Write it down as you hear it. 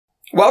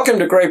Welcome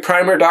to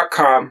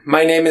GrayPrimer.com.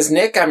 My name is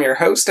Nick, I'm your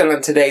host, and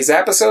on today's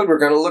episode we're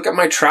going to look at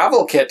my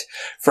travel kit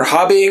for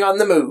hobbying on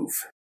the move.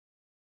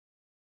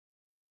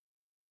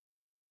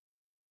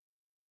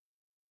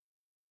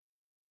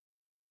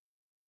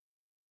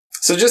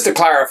 So just to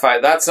clarify,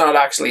 that's not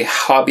actually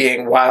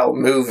hobbying while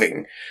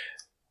moving,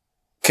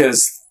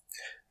 because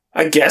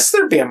I guess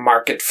there'd be a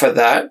market for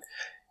that.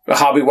 A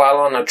hobby while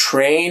on a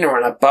train or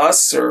on a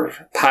bus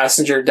or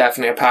passenger,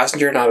 definitely a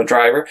passenger, not a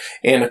driver,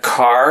 in a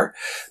car.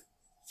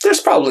 There's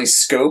probably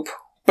scope,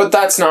 but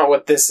that's not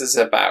what this is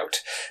about.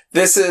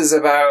 This is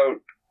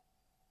about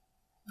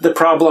the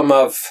problem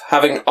of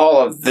having all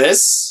of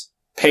this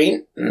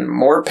paint and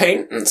more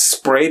paint and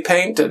spray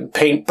paint and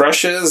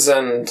paintbrushes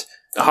and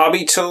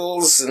hobby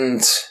tools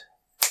and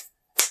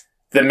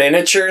the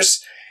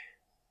miniatures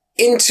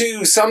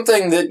into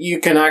something that you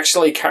can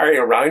actually carry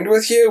around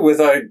with you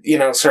without,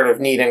 sort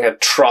of needing a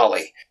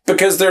trolley.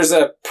 Because there's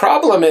a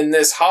problem in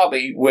this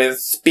hobby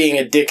with being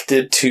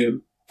addicted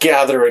to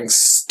gathering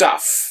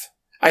stuff.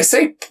 I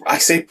say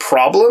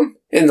problem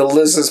in the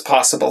loosest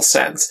possible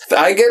sense.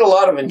 I get a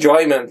lot of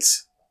enjoyment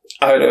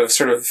out of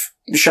sort of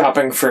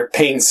shopping for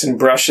paints and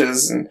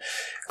brushes and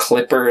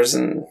clippers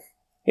and,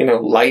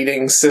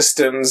 lighting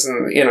systems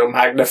and,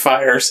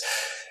 magnifiers.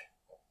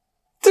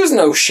 There's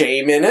no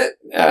shame in it.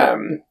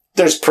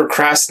 There's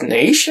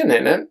procrastination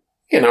in it.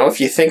 If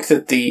you think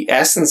that the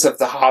essence of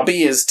the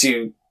hobby is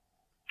to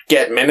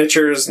get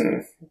miniatures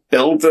and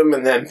build them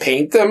and then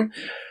paint them,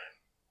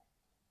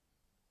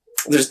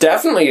 there's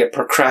definitely a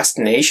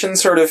procrastination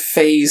sort of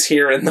phase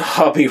here in the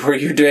hobby where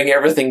you're doing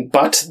everything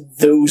but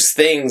those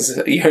things.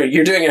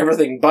 You're doing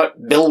everything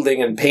but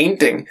building and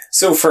painting.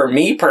 So for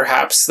me,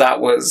 perhaps that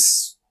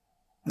was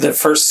the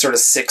first sort of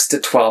 6 to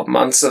 12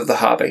 months of the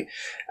hobby.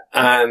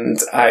 And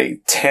I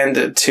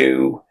tended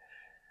to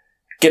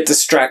get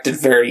distracted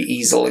very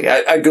easily.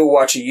 I'd go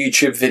watch a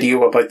YouTube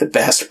video about the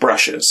best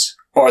brushes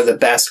or the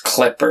best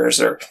clippers,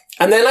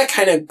 and then I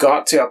kind of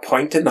got to a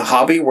point in the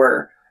hobby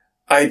where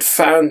I'd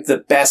found the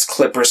best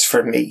clippers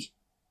for me,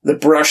 the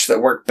brush that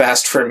worked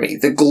best for me,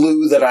 the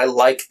glue that I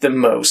liked the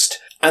most.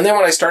 And then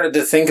when I started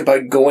to think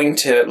about going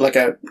to like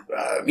a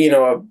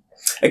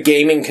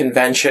gaming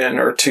convention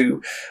or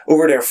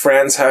over to a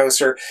friend's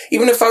house, or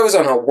even if I was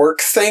on a work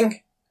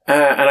thing,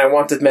 and I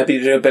wanted maybe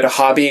to do a bit of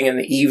hobbying in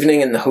the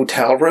evening in the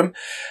hotel room,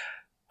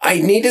 I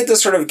needed to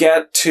sort of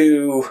get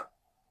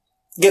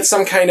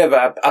some kind of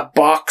a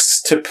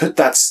box to put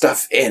that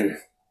stuff in,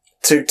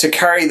 to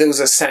carry those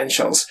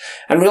essentials.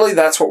 And really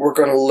that's what we're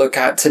going to look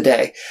at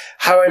today.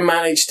 How I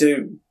managed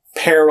to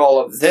pare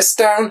all of this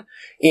down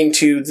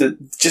into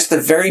just the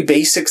very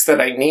basics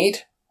that I need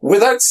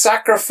without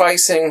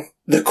sacrificing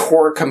the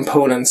core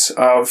components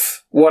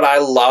of what I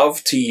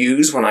love to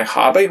use when I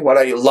hobby, what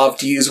I love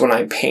to use when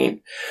I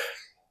paint.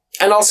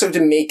 And also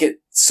to make it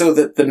so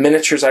that the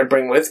miniatures I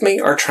bring with me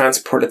are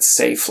transported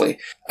safely.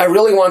 I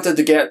really wanted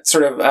to get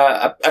sort of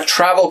a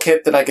travel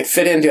kit that I could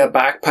fit into a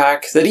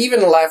backpack that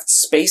even left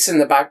space in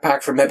the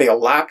backpack for maybe a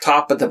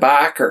laptop at the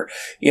back or,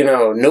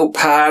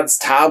 notepads,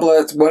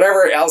 tablets,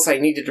 whatever else I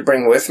needed to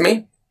bring with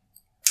me,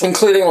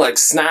 including like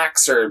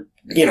snacks or,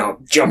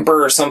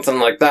 jumper or something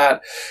like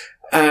that.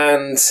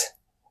 And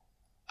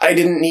I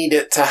didn't need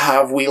it to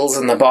have wheels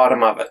in the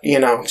bottom of it,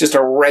 just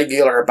a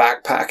regular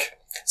backpack.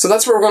 So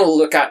that's what we're going to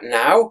look at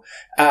now.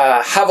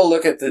 Have a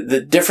look at the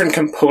different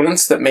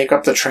components that make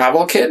up the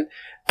travel kit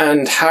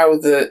and how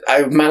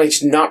I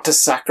managed not to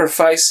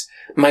sacrifice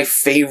my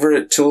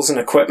favorite tools and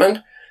equipment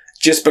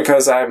just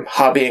because I'm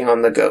hobbying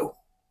on the go.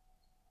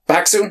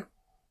 Back soon.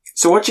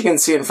 So what you can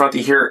see in front of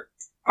you here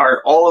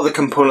are all of the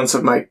components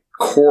of my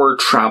core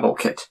travel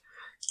kit.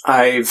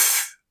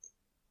 I've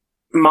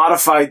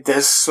modified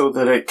this so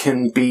that it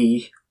can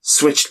be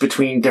switched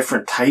between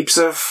different types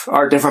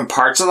or different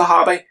parts of the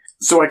hobby.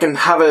 So I can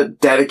have it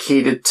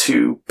dedicated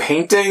to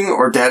painting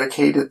or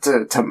dedicated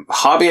to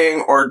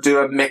hobbying or do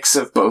a mix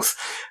of both.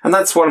 And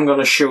that's what I'm going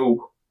to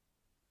show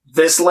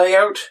this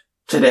layout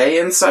today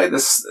inside.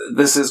 This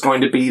is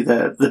going to be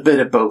the bit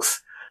of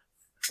both.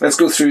 Let's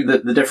go through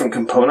the different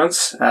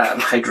components.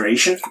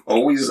 Hydration.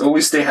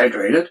 Always stay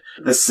hydrated.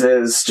 This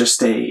is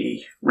just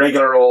a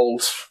regular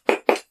old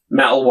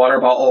metal water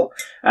bottle.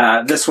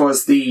 This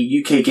was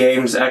the UK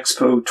Games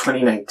Expo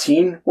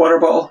 2019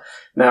 water bottle.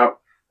 Now,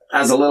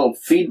 as a little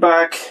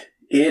feedback,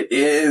 it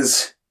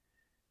is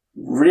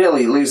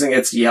really losing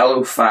its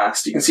yellow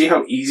fast. You can see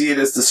how easy it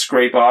is to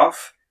scrape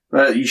off.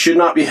 You should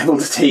not be able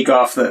to take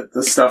off the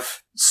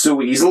stuff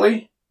so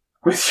easily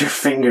with your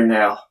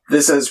fingernail.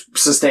 This has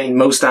sustained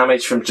most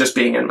damage from just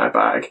being in my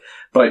bag.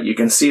 But you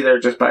can see there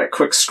just by a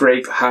quick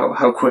scrape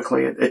how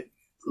quickly it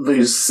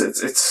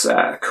loses its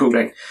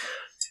coating.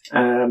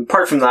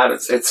 Apart from that,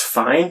 it's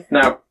fine.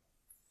 Now,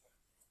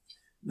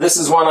 this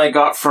is one I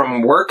got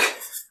from work.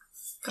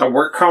 A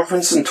work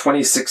conference in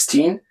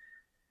 2016.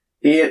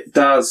 It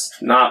does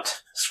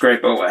not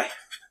scrape away.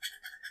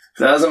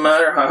 Doesn't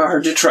matter how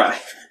hard you try.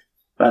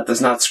 That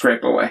does not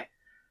scrape away.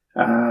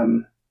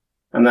 And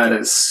that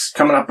is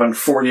coming up on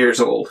 4 years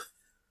old.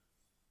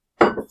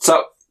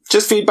 So,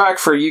 just feedback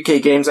for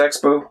UK Games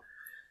Expo.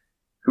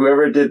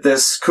 whoever did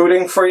this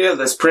coding for you,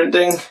 this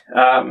printing,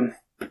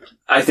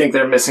 I think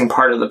they're missing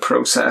part of the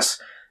process.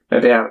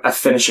 Maybe a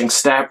finishing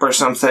step or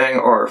something,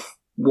 or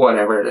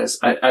whatever it is.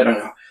 I don't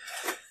know.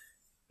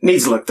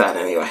 Needs looked at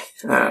anyway.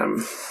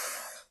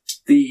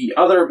 The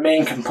other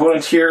main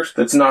component here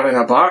that's not in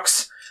a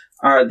box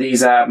are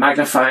these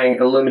magnifying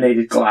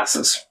illuminated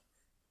glasses.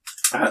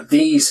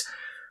 These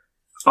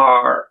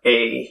are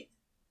they're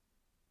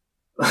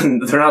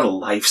not a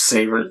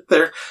lifesaver.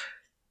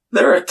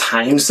 They're a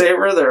time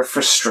saver. They're a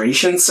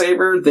frustration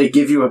saver. They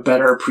give you a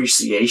better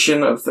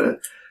appreciation of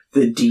the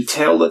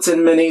detail that's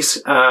in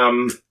minis.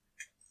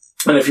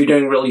 And if you're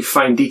doing really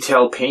fine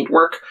detail paint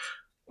work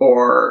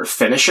or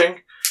finishing,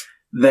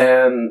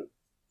 then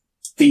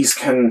these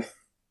can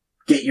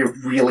get you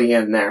really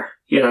in there.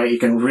 You know, you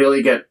can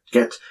really get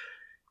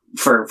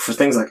for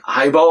things like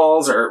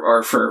eyeballs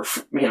or for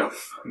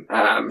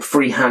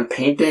freehand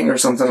painting or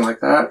something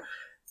like that.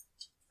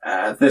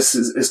 This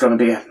is going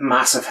to be a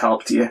massive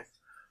help to you.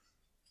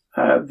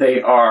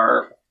 They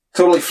are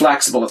totally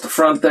flexible at the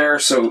front there,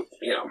 so,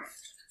 you know,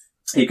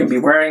 you can be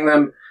wearing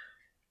them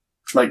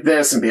like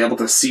this and be able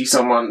to see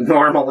someone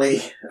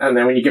normally, and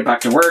then when you get back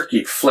to work,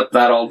 you flip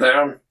that all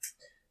down,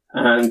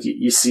 and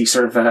you see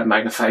sort of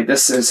magnified.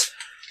 This is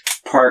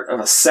part of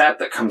a set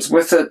that comes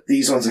with it.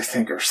 These ones, I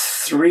think, are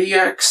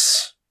 3x.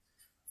 See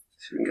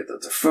if we can get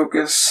that to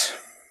focus.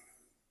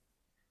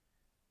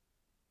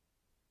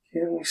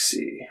 Can we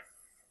see?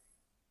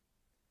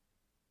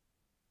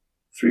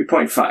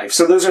 3.5.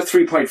 So those are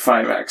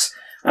 3.5x.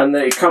 And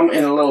they come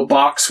in a little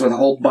box with a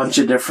whole bunch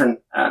of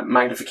different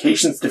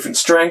magnifications, different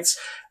strengths.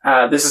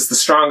 This is the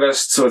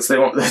strongest, so it's the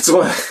one.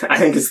 I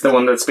think it's the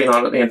one that's been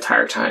on it the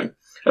entire time.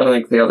 I don't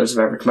think the others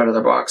have ever come out of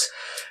their box.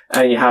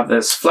 And you have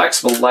this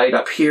flexible light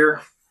up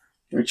here,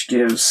 which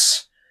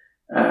gives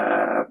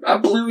a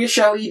bluish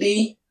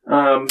LED.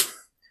 I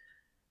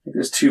think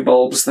there's 2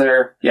 bulbs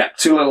there. Yeah,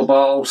 2 little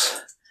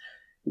bulbs.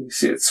 You can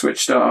see it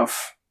switched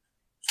off.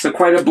 So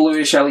quite a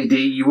bluish LED.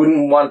 You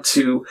wouldn't want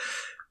to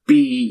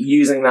be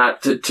using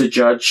that to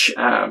judge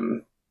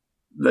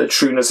the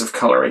trueness of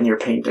color in your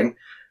painting,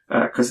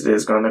 because it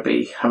is going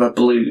to have a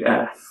blue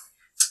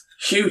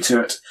hue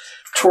to it.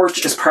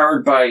 Torch is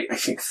powered by, I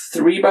think,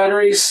 3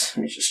 batteries.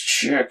 Let me just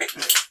check.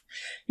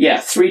 Yeah,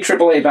 3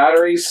 AAA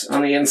batteries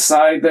on the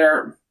inside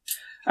there,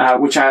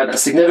 which add a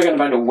significant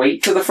amount of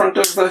weight to the front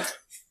of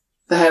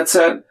the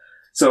headset.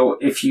 So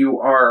if you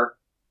are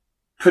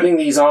putting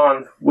these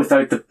on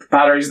without the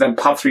batteries, then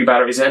pop 3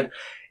 batteries in,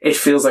 it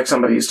feels like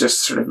somebody's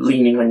just sort of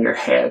leaning on your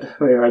head.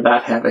 They are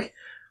that heavy.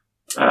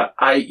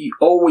 I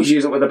always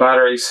use it with the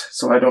batteries,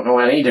 so I don't know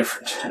any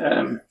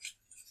different.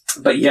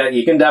 But yeah,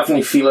 you can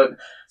definitely feel it,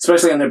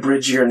 especially on the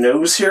bridge of your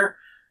nose here,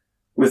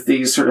 with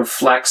these sort of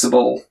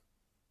flexible,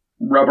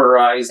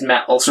 rubberized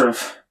metal sort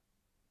of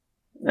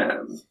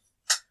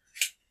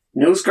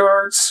nose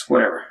guards,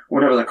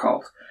 whatever they're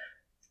called.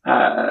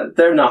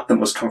 They're not the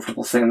most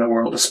comfortable thing in the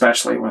world,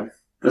 especially when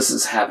this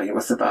is heavy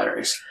with the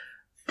batteries.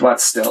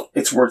 But still,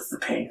 it's worth the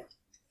pain.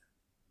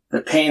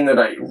 The pain that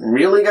I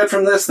really get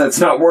from this that's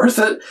not worth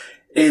it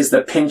is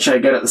the pinch I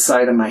get at the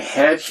side of my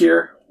head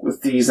here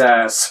with these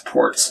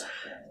supports.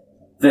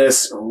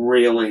 This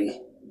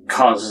really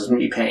causes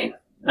me pain.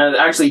 And it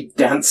actually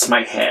dents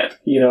my head.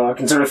 You know, I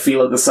can sort of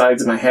feel at the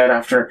sides of my head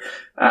after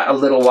a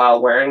little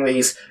while wearing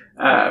these.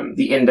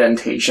 The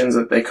indentations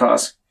that they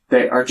cause.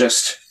 They are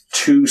just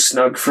too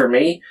snug for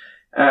me.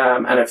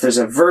 And if there's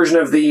a version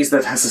of these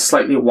that has a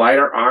slightly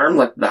wider arm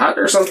like that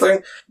or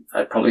something,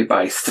 I'd probably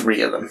buy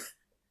 3 of them.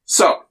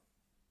 So,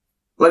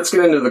 let's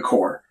get into the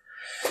core.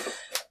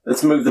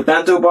 Let's move the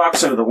Bento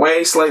Box out of the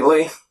way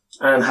slightly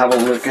and have a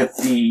look at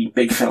the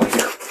big fella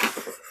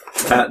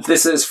here.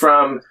 This is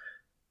from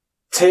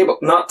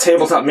not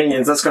Tabletop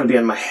Minions, that's going to be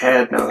in my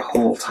head now the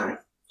whole time.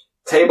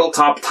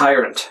 Tabletop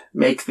Tyrant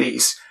make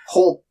these.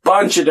 Whole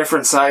bunch of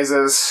different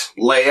sizes,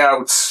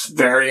 layouts,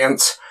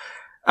 variants,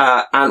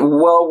 and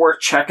well worth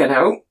checking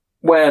out.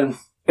 When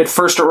it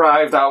first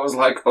arrived, I was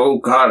like, oh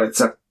god,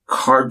 it's a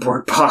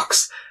cardboard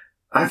box.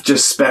 I've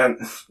just spent,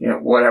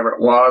 whatever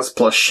it was,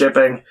 plus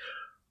shipping,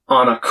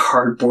 on a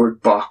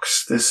cardboard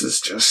box. This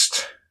is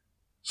just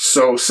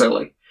so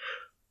silly.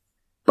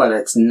 But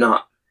it's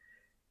not.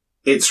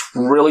 It's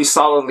really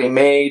solidly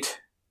made,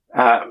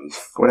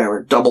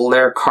 double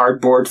layer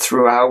cardboard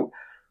throughout,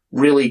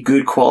 really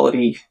good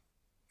quality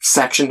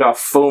sectioned off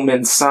foam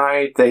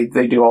inside. They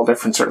do all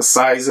different sort of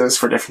sizes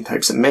for different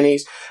types of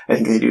minis. I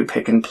think they do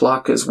pick and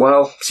pluck as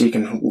well, so you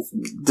can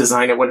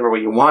design it whatever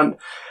way you want.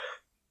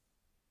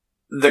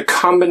 The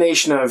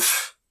combination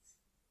of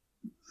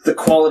the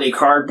quality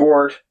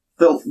cardboard,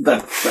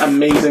 the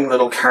amazing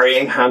little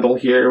carrying handle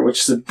here,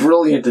 which is a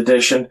brilliant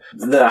addition,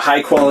 the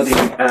high quality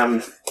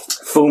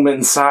foam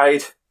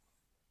inside.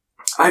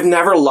 I've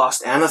never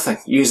lost anything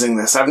using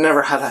this. I've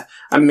never had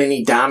a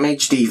mini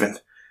damaged even.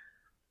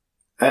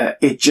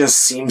 It just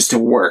seems to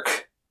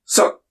work.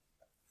 So,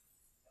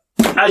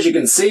 as you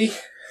can see,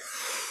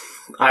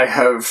 I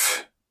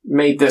have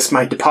made this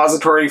my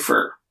depository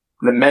for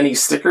the many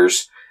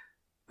stickers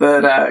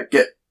that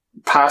get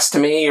passed to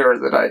me or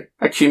that I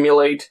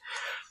accumulate.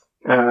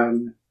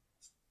 And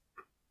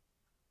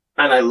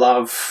I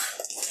love,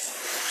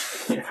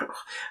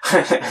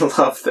 I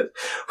love that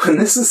when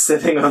this is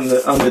sitting on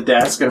the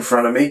desk in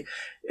front of me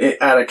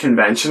at a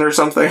convention or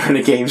something, or in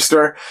a game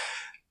store,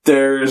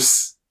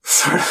 there's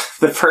sort of,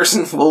 the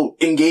person will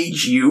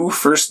engage you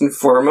first and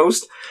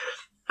foremost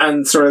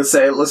and sort of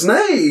say, listen,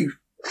 hey,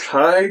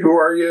 hi, who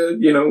are you?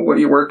 What are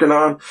you working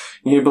on?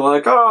 And you'd be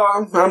like,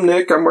 oh, I'm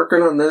Nick, I'm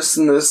working on this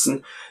and this.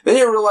 And then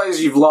you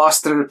realize you've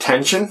lost their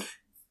attention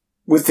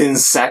within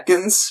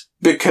seconds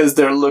because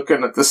they're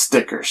looking at the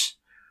stickers.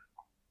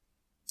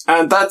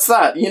 And that's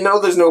that.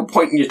 There's no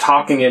point in you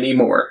talking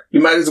anymore.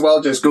 You might as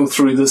well just go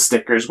through the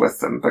stickers with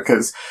them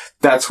because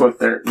that's what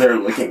they're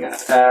looking at.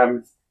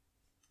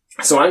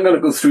 So I'm going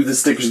to go through the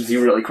stickers with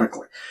you really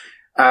quickly.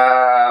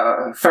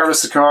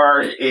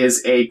 Farvasakar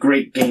is a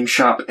great game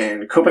shop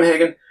in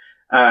Copenhagen.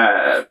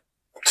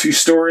 2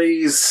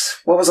 stories.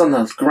 What was on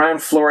the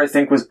ground floor, I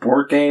think, was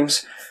board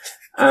games,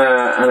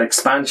 and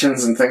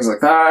expansions and things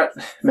like that.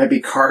 Maybe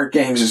card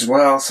games as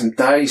well, some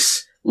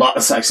dice. I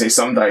say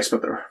some dice,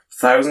 but there were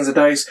thousands of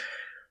dice.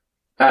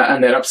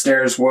 And then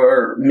upstairs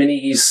were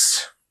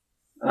minis,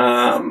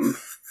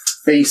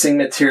 basing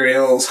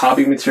materials,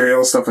 hobby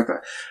materials, stuff like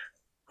that.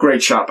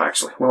 Great shop,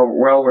 actually.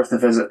 Well worth a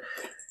visit.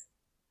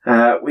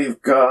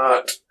 We've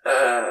got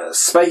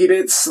Spiky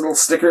Bits, little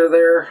sticker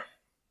there.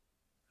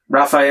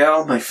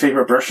 Raphael, my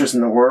favorite brushes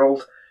in the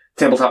world.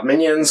 Tabletop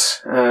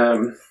Minions.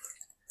 And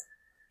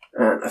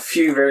a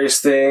few various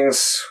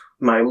things.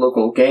 My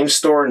local game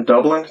store in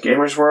Dublin,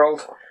 Gamers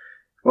World.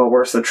 Well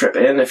worth the trip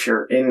in if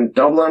you're in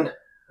Dublin.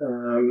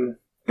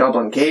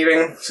 Goblin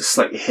Gaming, just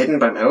slightly hidden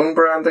by my own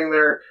branding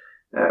there.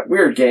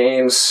 Weird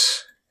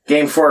Games.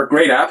 Game 4,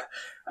 great app.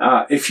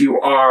 If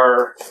you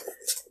are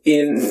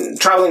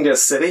traveling to a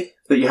city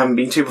that you haven't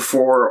been to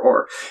before,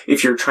 or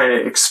if you're trying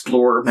to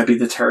explore maybe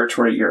the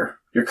territory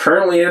you're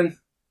currently in,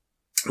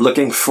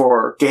 looking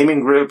for gaming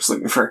groups,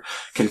 looking for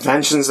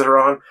conventions that are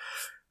on,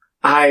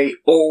 I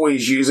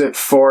always use it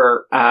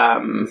for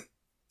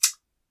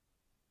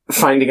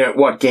finding out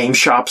what game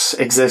shops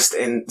exist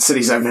in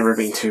cities I've never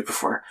been to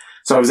before.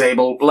 So I was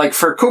able, like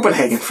for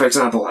Copenhagen, for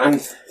example,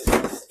 and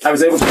I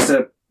was able just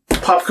to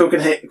pop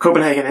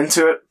Copenhagen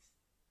into it.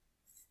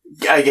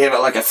 I gave it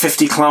like a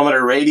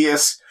 50-kilometer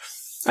radius.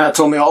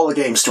 Told me all the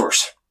game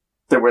stores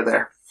that were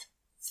there.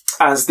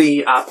 As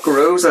the app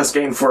grows, as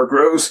Game 4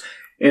 grows,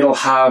 it'll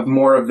have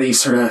more of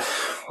these sort of,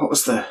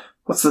 what's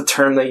the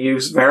term they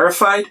use?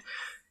 Verified?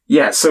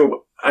 Yeah,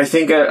 so I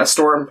think a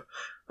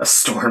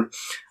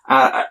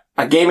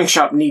gaming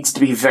shop needs to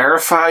be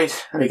verified,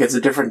 and it gets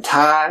a different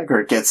tag, or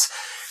it gets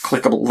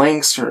clickable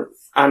links, or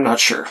I'm not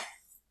sure.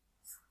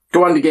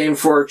 Go on to Game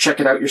 4,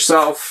 check it out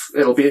yourself.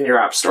 It'll be in your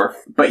app store.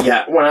 But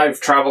yeah, when I've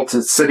traveled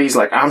to cities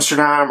like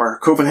Amsterdam or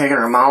Copenhagen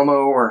or Malmo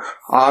or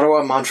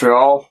Ottawa,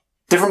 Montreal,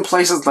 different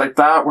places like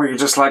that where you're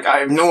just like, I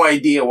have no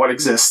idea what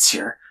exists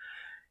here.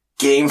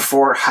 Game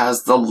 4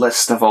 has the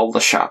list of all the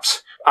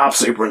shops.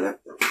 Absolutely brilliant.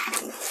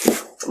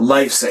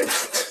 Lifesaver.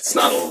 It's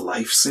not a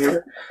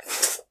lifesaver.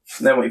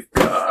 Then we've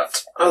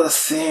got other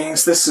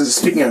things. This is,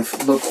 speaking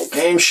of local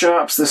game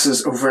shops, this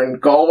is over in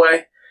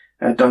Galway.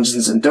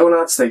 Dungeons and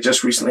Donuts. They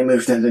just recently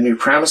moved into new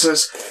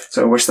premises,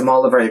 so I wish them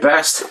all the very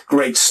best.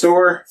 Great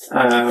store.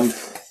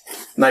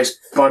 Nice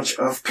bunch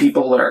of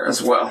people there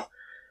as well.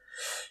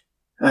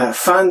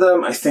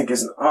 Fandom, I think,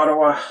 is in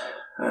Ottawa.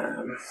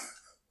 A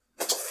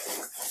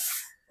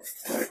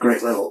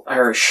great little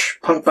Irish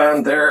punk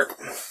band there.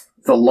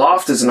 The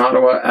Loft is in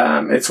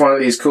Ottawa. It's one of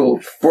these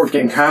cool board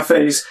game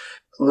cafes.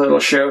 A little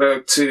shout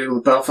out to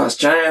the Belfast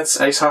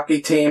Giants ice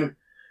hockey team.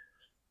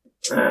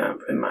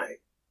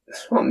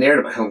 Near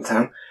to my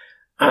hometown.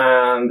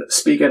 And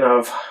speaking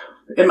of,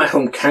 in my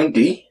home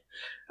county,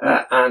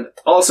 and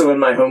also in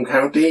my home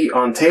county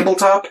on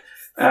Tabletop,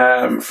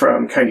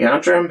 from County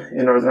Antrim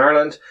in Northern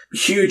Ireland.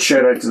 Huge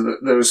shout out to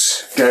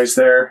those guys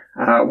there.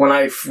 When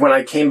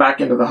I came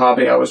back into the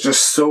hobby, I was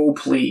just so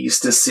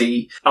pleased to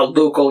see a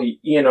local,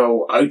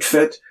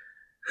 outfit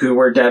who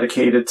were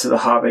dedicated to the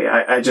hobby.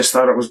 I just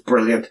thought it was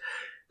brilliant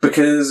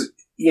because,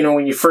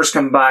 when you first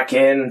come back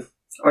in,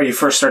 or you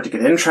first start to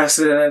get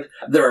interested in it,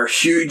 there are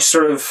huge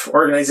sort of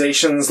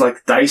organizations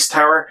like Dice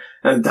Tower,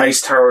 and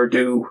Dice Tower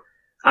do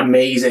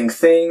amazing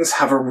things,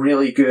 have a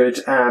really good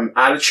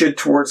attitude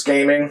towards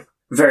gaming,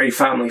 very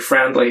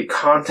family-friendly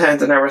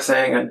content and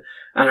everything, and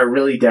are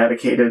really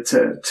dedicated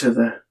to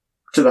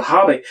the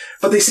hobby.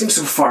 But they seem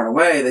so far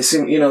away. They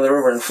seem, they're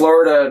over in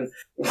Florida, and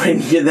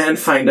when you then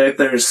find out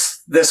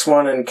there's this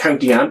one in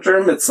County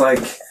Antrim, it's like,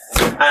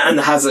 and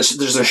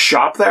there's a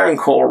shop there in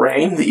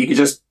Coleraine that you could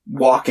just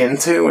walk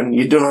into, and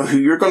you don't know who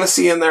you're going to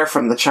see in there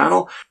from the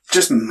channel.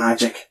 Just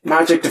magic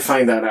to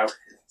find that out.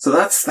 So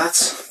that's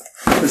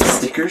the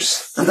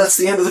stickers, and that's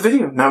the end of the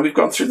video. Now we've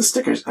gone through the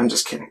stickers. I'm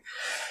just kidding.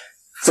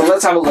 So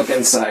let's have a look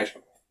inside.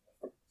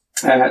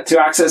 To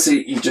access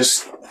it, you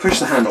just push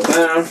the handle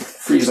down,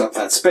 frees up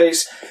that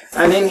space,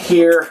 and in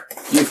here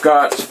you've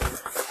got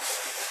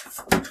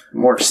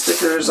more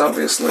stickers,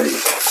 obviously.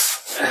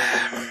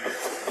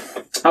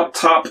 Up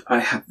top, I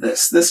have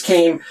this. This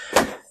came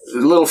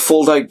little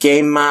fold-out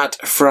game mat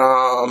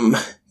from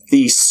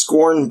the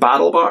Xuron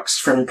Battle Box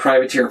from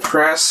Privateer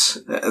Press.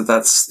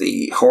 That's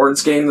the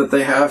Hordes game that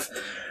they have.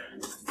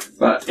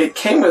 But it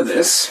came with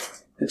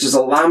this, which is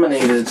a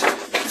laminated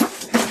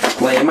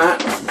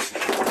playmat.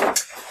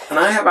 And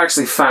I have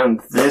actually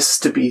found this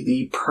to be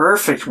the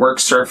perfect work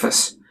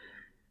surface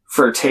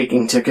for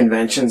taking to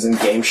conventions and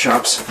game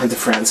shops and to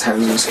friends'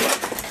 houses.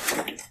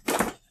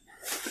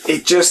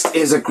 It just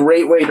is a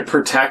great way to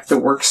protect the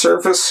work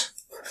surface.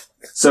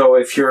 So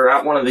if you're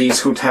at one of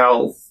these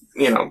hotel,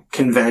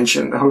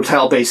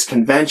 hotel-based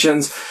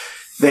conventions,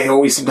 they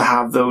always seem to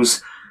have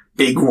those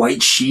big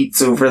white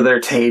sheets over their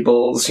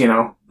tables,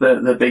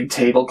 the big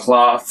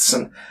tablecloths,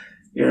 and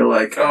you're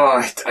like,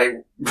 oh, I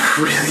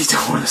really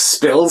don't want to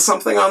spill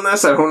something on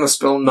this. I don't want to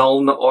spill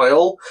Nuln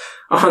oil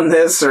on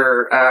this,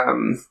 or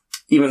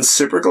even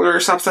super glue or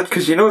something,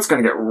 because it's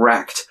going to get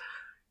wrecked.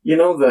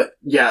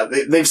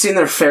 They've seen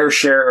their fair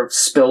share of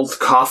spilled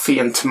coffee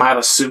and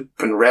tomato soup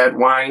and red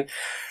wine,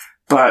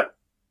 but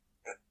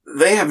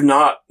they have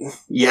not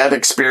yet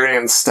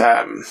experienced,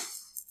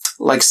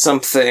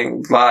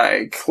 something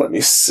like, let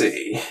me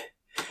see,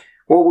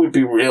 what would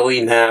be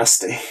really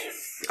nasty?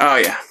 Oh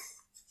yeah.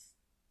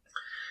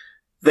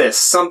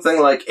 Something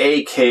like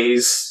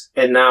AK's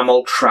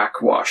enamel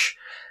track wash.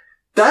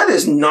 That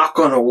is not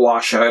going to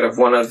wash out of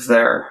one of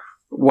their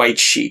white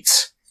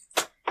sheets.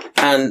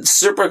 And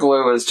super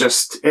glue is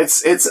just,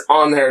 it's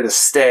on there to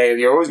stay.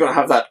 You're always going to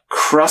have that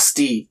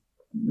crusty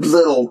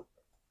little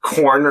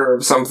corner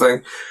of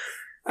something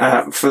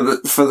for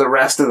the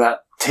rest of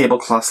that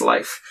tablecloth's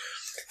life.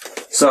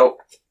 So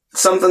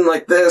something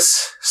like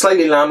this,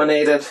 slightly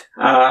laminated.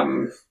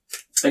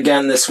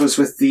 Again, this was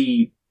with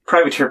the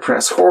Privateer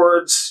Press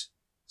Hordes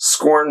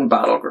Xuron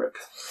Battle Grip.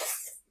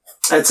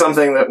 It's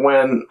something that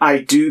when I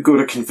do go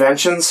to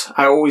conventions,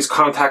 I always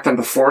contact them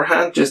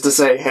beforehand just to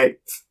say, hey,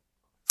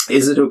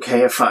 is it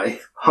okay if I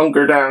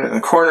hunker down in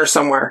a corner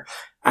somewhere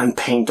and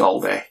paint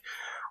all day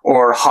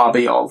or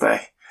hobby all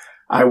day?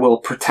 I will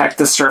protect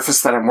the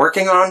surface that I'm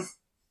working on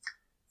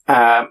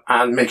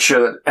and make sure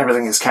that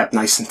everything is kept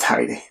nice and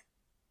tidy.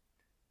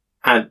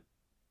 And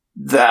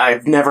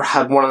I've never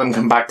had one of them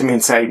come back to me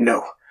and say,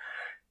 no,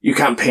 you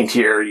can't paint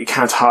here, you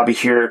can't hobby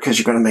here because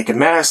you're going to make a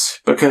mess,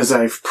 because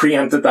I've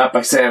preempted that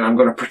by saying I'm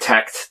going to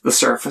protect the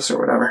surface or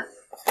whatever.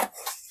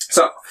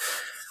 So,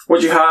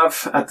 what you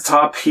have at the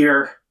top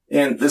here,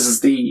 and this is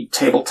the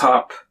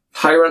Tabletop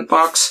Tyrant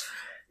box.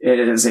 It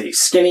is a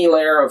skinny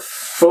layer of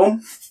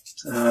foam.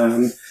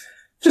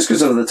 Just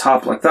goes over the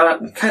top like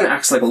that. It kind of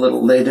acts like a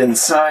little lid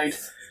inside.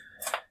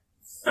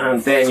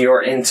 And then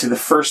you're into the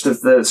first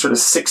of the sort of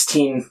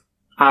 16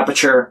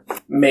 aperture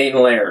main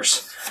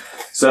layers.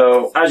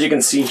 So, as you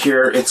can see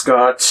here, it's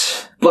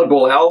got Blood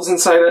Bowl elves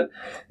inside it.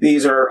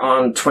 These are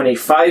on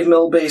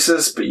 25mm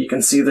bases, but you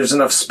can see there's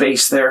enough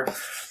space there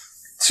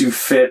to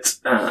fit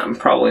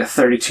probably a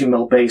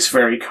 32mm base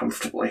very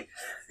comfortably.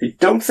 I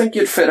don't think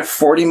you'd fit a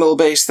 40mm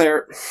base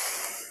there,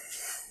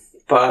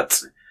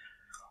 but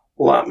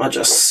let me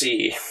just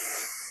see.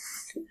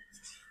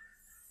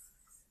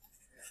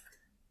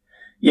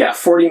 Yeah,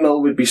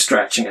 40mm would be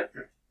stretching it.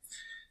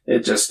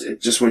 It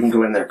just wouldn't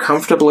go in there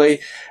comfortably.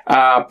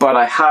 But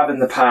I have in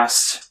the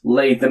past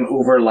laid them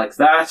over like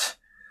that.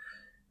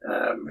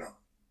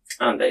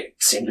 And they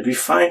seem to be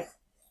fine.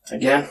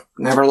 Again,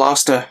 never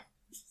lost a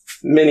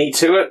mini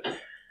to it.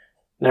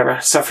 Never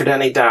suffered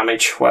any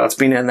damage while it's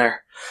been in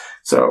there.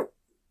 So,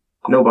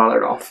 no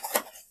bother at all.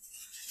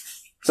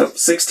 So,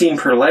 16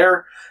 per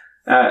layer.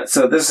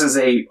 So this is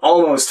a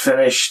almost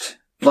finished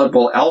Blood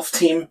Bowl elf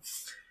team.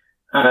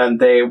 And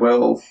they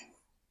went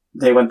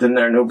in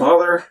there no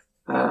bother.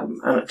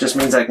 And it just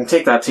means I can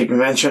take that to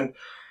convention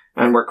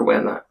and work away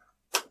on that.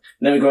 And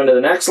then we go into the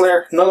next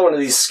layer, another one of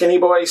these skinny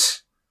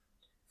boys.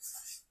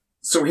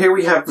 So here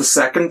we have the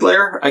second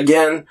layer.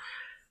 Again,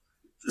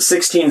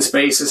 16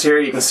 spaces here.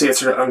 You can see it's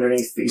sort of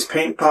underneath these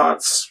paint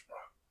pots.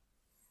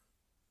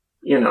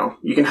 You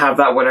can have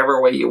that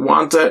whatever way you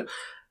want it.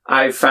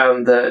 I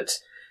found that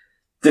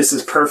this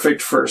is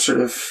perfect for sort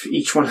of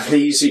each one of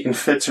these. You can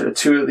fit sort of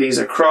two of these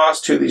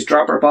across, two of these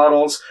dropper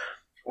bottles,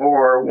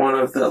 or one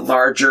of the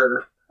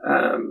larger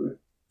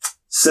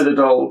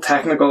Citadel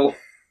technical,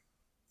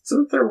 is that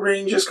what their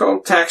range is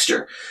called?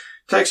 Texture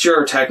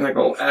or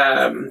technical,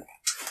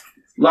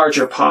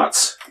 larger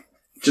pots.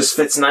 Just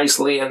fits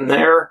nicely in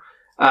there.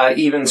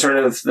 Even sort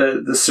of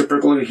the super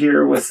glue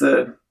here with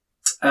the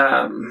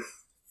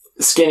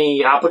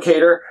skinny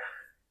applicator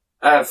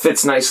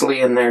fits nicely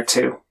in there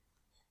too.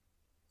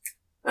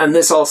 And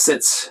this all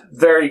sits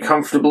very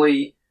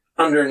comfortably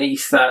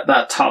underneath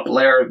that top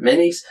layer of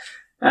minis.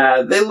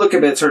 They look a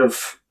bit sort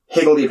of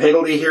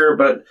higgledy-piggledy here,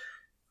 but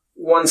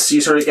once you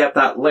sort of get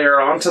that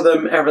layer onto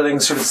them, everything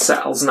sort of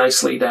settles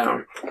nicely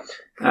down.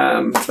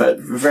 But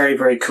very,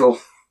 very cool.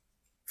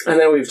 And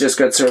then we've just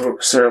got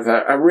sort of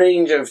a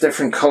range of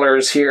different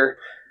colors here.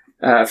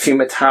 A few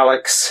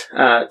metallics,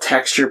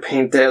 texture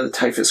paint there, the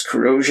Typhus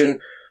Corrosion,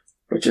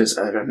 which is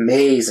an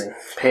amazing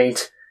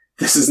paint.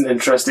 This is an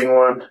interesting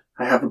one.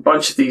 I have a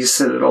bunch of these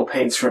Citadel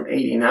paints from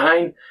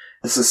 '89.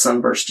 This is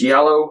Sunburst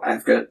Yellow.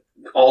 I've got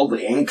all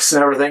the inks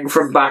and everything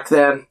from back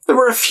then. There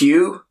were a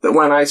few that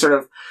when I sort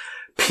of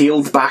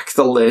peeled back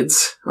the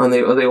lids on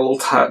the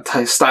old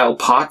style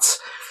pots,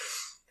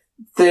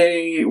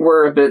 they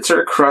were a bit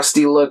sort of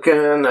crusty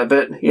looking, a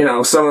bit,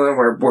 some of them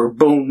were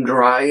bone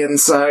dry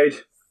inside.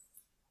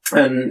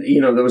 And,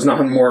 there was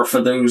nothing more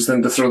for those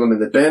than to throw them in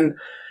the bin.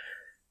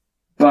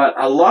 But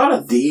a lot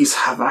of these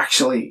have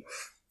actually,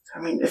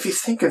 if you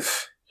think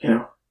of,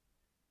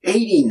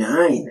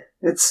 89,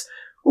 it's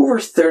over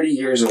 30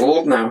 years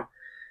old now.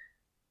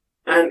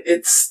 And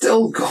it's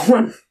still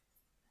going.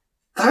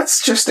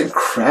 That's just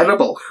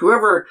incredible.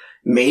 Whoever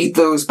made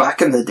those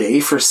back in the day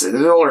for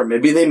Citadel, or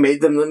maybe they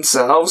made them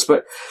themselves,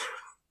 but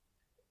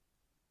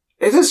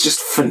it is just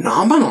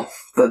phenomenal,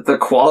 the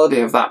quality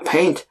of that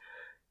paint.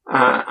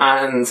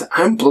 And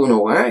I'm blown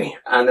away.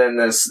 And then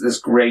there's this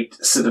great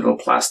Citadel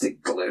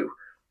plastic glue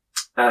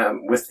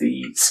with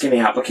the skinny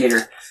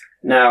applicator.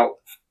 Now,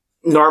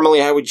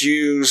 normally I would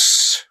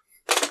use,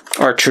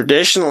 or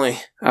traditionally,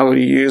 I would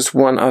use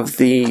one of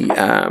the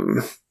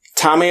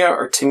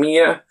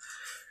Tamiya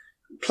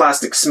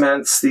plastic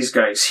cements, these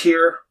guys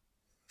here,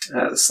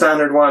 the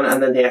standard one,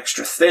 and then the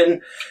extra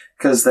thin,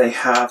 because they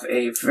have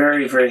a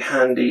very, very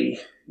handy,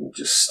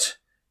 just,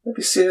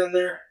 maybe see it in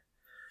there?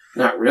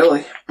 Not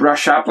really.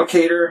 Brush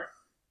applicator.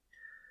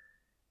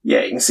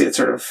 Yeah, you can see it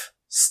sort of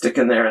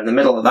sticking there in the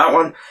middle of that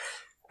one.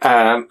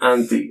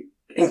 And the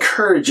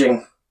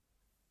encouraging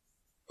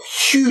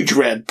huge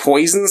red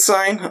poison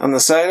sign on the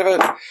side of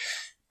it.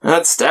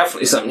 That's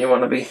definitely something you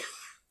want to be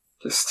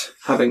just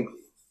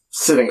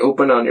sitting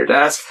open on your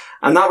desk.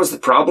 And that was the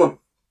problem.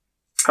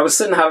 I was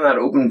sitting having that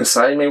open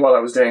beside me while I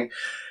was doing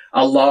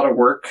a lot of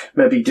work,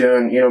 maybe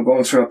doing,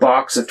 going through a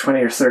box of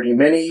 20 or 30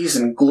 minis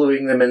and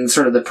gluing them in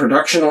sort of the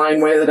production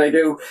line way that I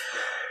do.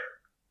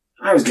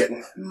 I was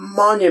getting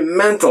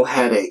monumental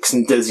headaches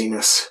and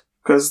dizziness,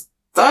 because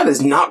that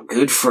is not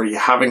good for you,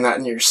 having that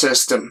in your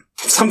system.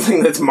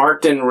 Something that's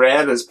marked in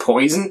red as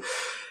poison.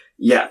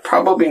 Yeah,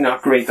 probably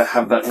not great to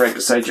have that right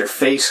beside your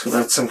face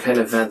without some kind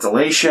of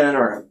ventilation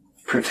or a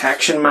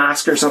protection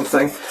mask or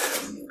something.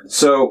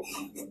 So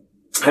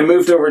I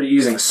moved over to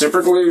using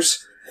super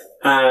glues,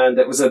 and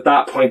it was at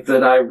that point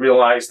that I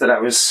realized that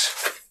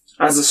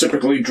as the super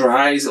glue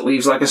dries, it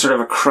leaves like a sort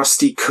of a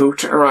crusty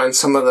coat around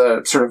some of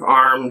the sort of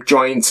arm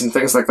joints and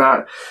things like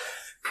that.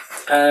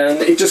 And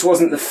it just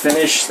wasn't the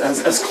finish,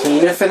 as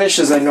clean a finish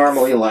as I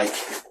normally like.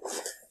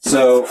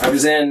 So I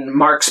was in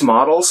Mark's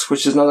Models,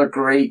 which is another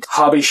great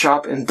hobby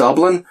shop in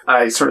Dublin.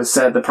 I sort of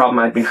said the problem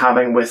I'd been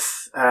having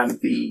with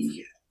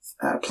the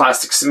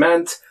plastic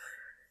cement.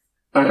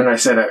 And I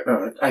said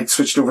I'd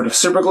switched over to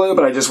super glue,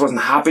 but I just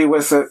wasn't happy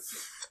with it.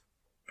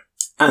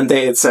 And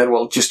they had said,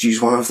 well, just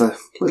use one of the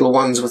little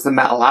ones with the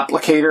metal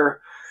applicator.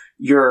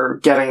 You're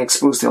getting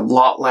exposed to a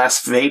lot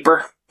less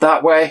vapor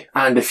that way.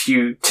 And if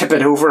you tip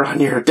it over on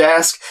your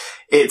desk,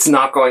 it's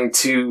not going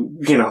to,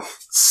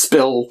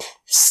 spill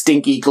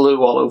stinky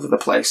glue all over the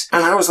place.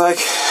 And I was like,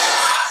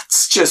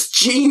 it's just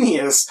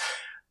genius.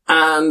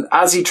 And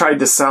as he tried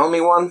to sell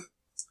me one,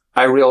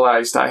 I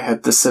realized I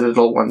had the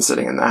Citadel one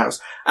sitting in the house.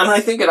 And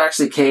I think it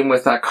actually came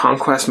with that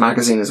Conquest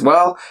magazine as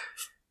well.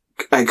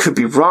 I could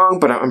be wrong,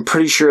 but I'm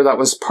pretty sure that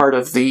was part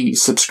of the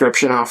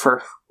subscription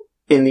offer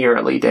in the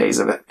early days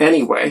of it.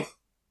 Anyway,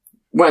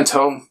 went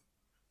home,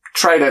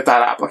 tried out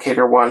that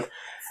applicator one,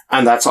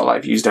 and that's all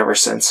I've used ever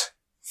since.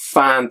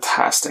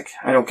 Fantastic.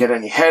 I don't get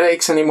any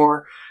headaches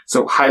anymore,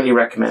 so highly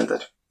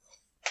recommended.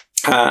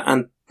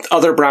 And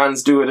other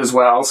brands do it as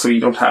well, so you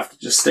don't have to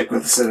just stick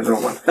with the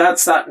Citadel one.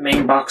 That's that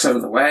main box out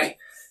of the way.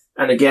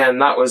 And again,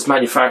 that was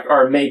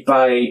made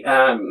by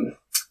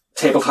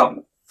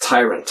Tabletop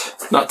Tyrant.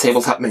 Not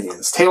Tabletop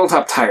Minions.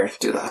 Tabletop Tyrant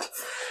do that.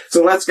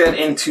 So let's get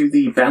into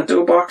the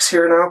Bento Box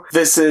here now.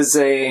 This is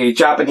a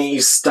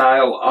Japanese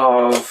style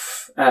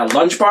of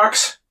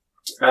lunchbox.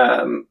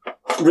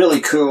 Really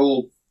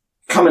cool.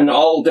 Come in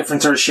all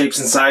different sort of shapes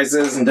and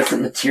sizes and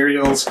different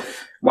materials.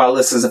 While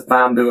this is a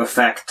bamboo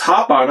effect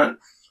top on it,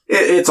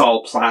 it's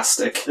all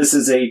plastic. This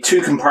is a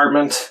two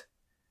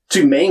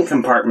main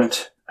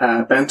compartment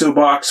bento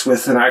box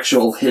with an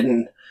actual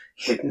hidden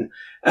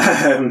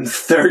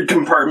third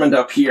compartment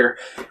up here,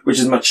 which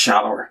is much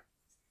shallower.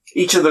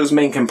 Each of those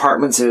main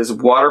compartments is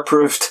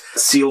waterproofed,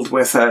 sealed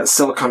with a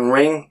silicone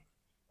ring.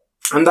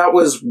 And that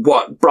was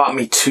what brought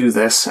me to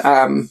this,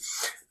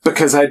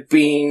 because I'd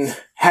been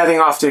heading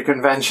off to a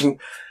convention,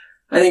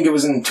 I think it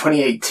was in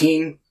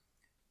 2018.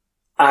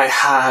 I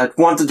had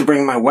wanted to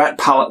bring my wet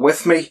palette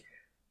with me,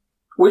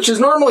 which is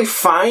normally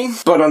fine,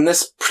 but on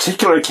this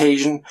particular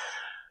occasion,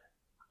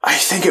 I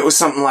think it was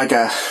something like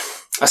a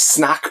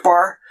snack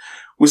bar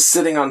was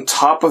sitting on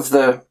top of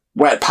the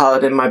wet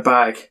palette in my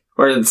bag,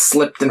 or it had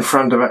slipped in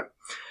front of it.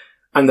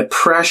 And the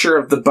pressure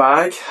of the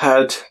bag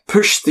had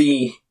pushed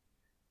the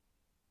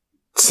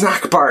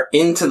snack bar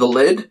into the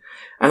lid,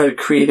 and it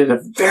created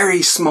a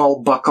very small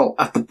buckle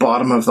at the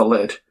bottom of the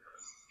lid.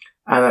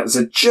 And it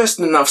was just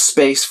enough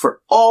space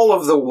for all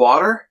of the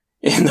water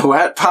in the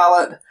wet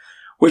palette,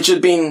 which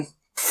had been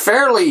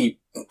fairly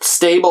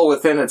stable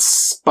within its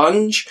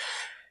sponge.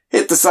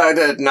 It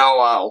decided, no,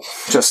 I'll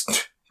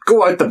just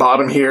go out the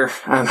bottom here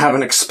and have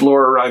an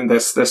explore around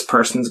this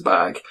person's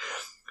bag.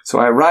 So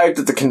I arrived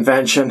at the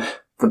convention.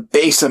 The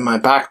base of my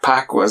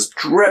backpack was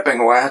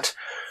dripping wet,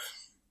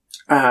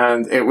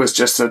 and it was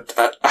just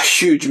a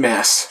huge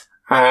mess.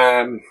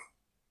 And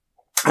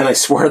I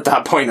swore at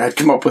that point I'd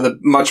come up with a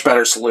much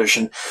better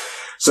solution.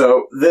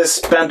 So this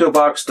bento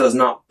box does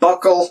not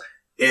buckle.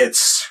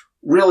 It's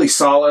really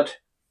solid.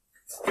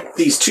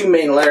 These two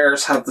main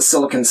layers have the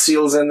silicone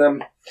seals in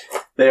them.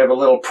 They have a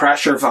little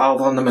pressure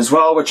valve on them as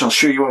well, which I'll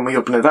show you when we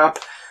open it up.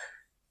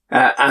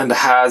 And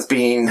has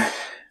been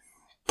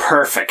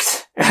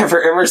perfect.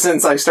 Ever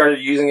since I started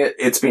using it,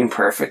 it's been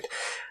perfect.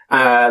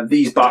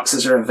 These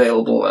boxes are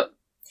available at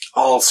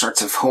all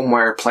sorts of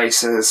homeware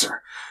places,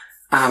 or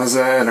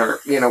Amazon, or,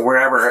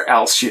 wherever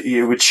else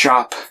you would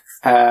shop.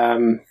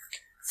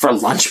 For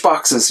lunch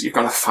boxes, you're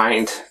going to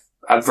find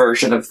a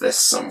version of this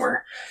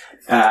somewhere.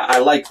 I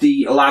like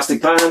the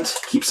elastic band,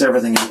 keeps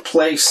everything in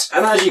place.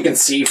 And as you can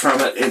see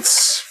from it,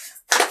 it's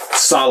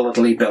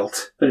solidly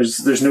built.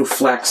 There's no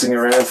flexing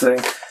or anything.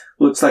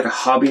 Looks like a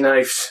hobby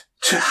knife.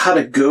 Had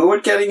a go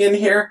at getting in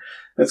here.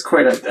 That's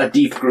quite a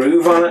deep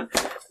groove on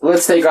it.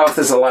 Let's take off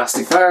this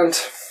elastic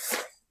band.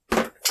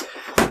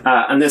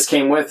 And this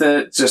came with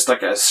it, just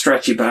like a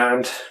stretchy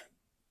band.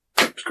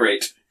 It's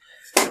great.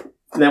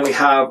 And then we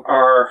have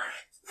our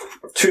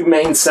two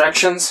main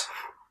sections.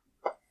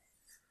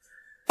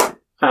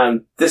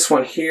 And this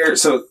one here,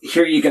 so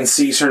here you can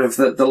see sort of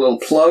the little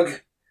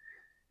plug.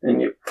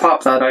 And you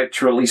pop that out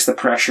to release the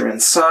pressure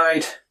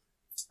inside.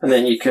 And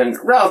then you can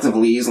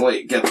relatively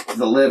easily get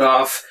the lid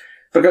off.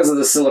 Because of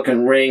the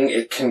silicone ring,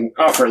 it can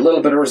offer a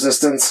little bit of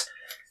resistance.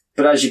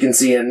 But as you can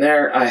see in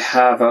there, I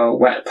have a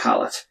wet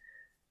palette.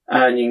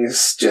 And you can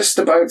just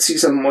about see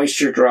some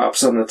moisture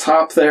drops on the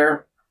top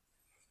there.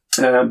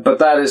 But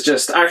that is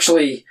just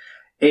actually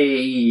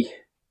a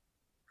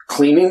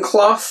cleaning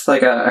cloth,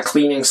 like a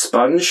cleaning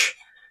sponge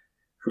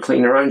for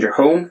cleaning around your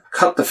home.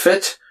 Cut to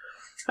fit.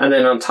 And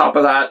then on top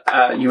of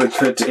that, you would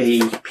put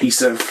a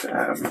piece of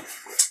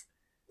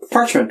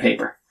parchment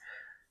paper.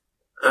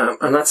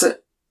 And that's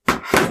it.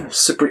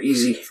 Super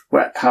easy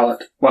wet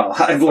palette. Well,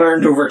 I've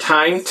learned over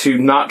time to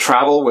not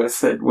travel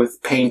with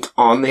paint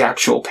on the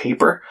actual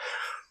paper,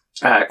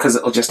 because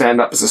it'll just end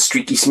up as a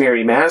streaky,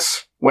 smeary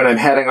mess. When I'm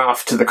heading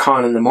off to the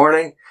con in the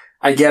morning,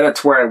 I get it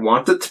to where I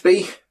want it to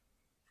be,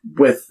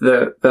 with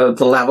the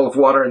level of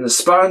water in the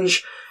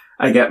sponge.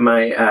 I get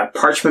my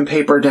parchment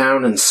paper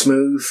down and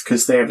smooth,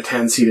 because they have a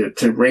tendency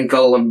to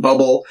wrinkle and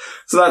bubble.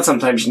 So that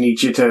sometimes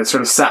needs you to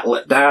sort of settle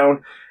it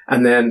down.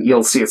 And then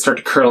you'll see it start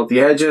to curl at the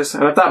edges.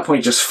 And at that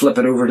point, just flip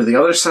it over to the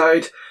other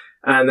side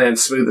and then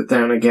smooth it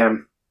down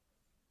again.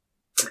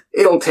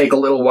 It'll take a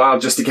little while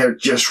just to get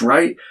it just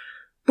right.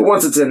 But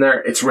once it's in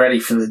there, it's ready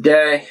for the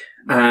day.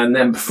 And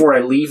then before I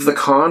leave the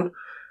con,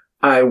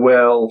 I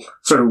will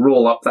sort of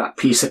roll up that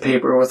piece of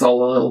paper with all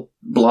the little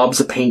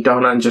blobs of paint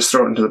on it and just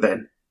throw it into the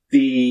bin.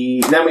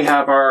 Then we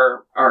have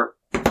our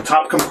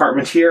top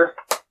compartment here.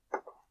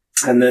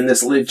 And then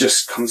this lid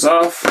just comes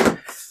off.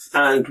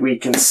 And we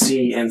can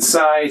see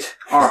inside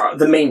are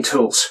the main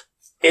tools.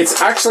 It's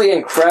actually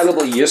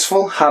incredibly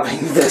useful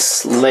having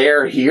this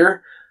layer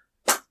here,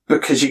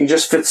 because you can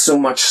just fit so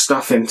much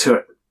stuff into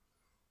it.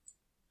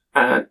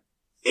 And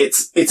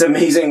it's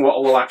amazing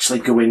what will actually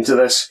go into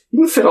this. You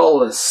can fit all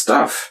this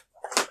stuff.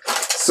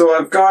 So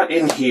I've got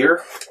in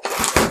here,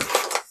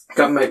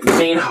 got my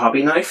main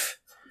hobby knife.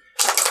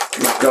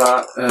 We've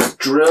got a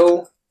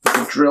drill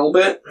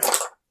bit.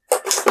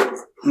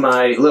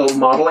 My little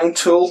modeling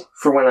tool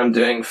for when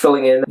I'm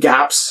filling in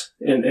gaps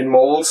in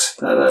molds.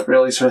 That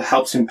really sort of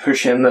helps me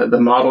push in the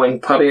modeling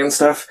putty and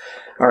stuff,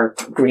 or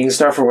green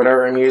stuff, or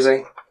whatever I'm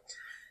using.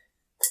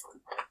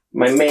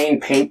 My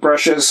main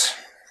paintbrushes,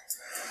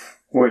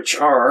 which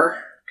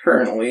are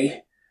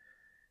currently,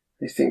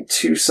 I think,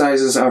 2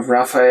 sizes of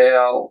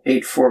Raphael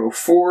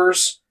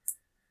 8404s.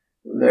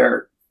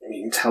 You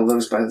can tell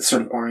those by the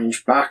sort of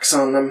orange backs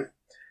on them.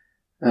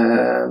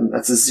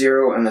 That's a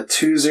 0 and a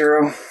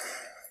 2-0.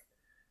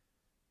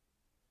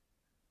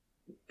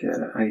 Get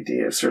an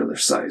idea of sort of their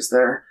size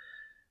there.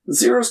 The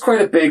 0 is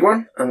quite a big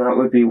one, and that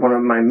would be one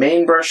of my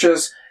main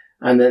brushes.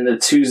 And then the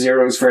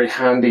 2-0 is very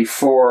handy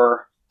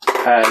for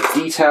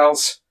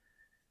details.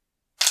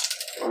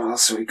 What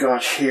else have we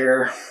got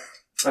here?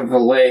 A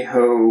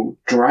Vallejo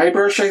dry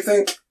brush, I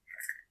think.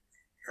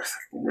 With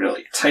a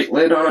really tight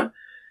lid on it.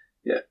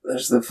 Yeah,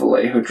 there's the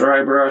Vallejo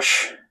dry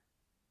brush.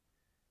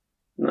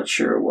 I'm not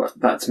sure what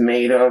that's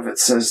made of. It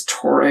says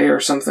Torre or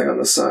something on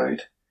the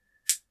side.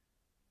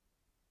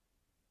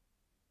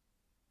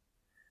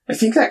 I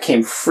think that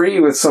came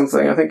free with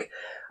something. I think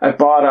I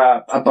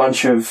bought a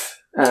bunch of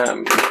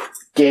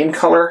game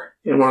color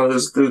in one of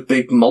those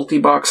big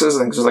multi-boxes. I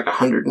think there's like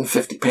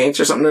 150 paints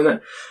or something in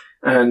it.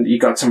 And you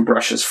got some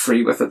brushes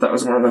free with it. That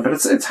was one of them. But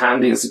it's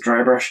handy as a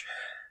dry brush.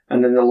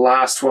 And then the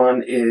last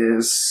one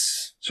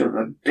is sort of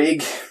a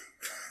big,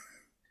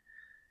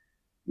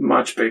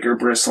 much bigger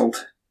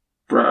bristled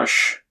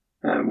brush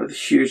with a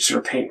huge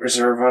sort of paint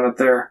reserve on it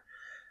there.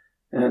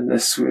 And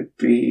this would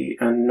be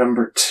a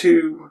number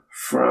 2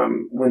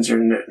 from Winsor.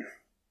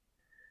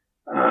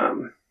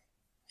 And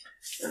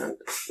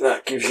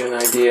that gives you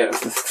an idea of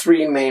the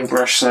 3 main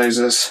brush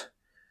sizes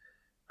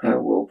I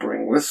will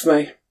bring with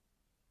me.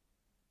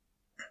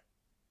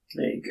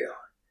 There you go.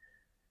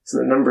 So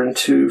the number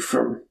 2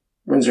 from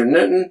Winsor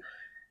Newton,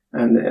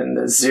 and then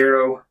the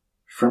 0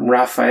 from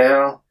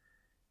Raphael,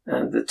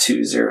 and the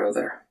 2-0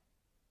 there.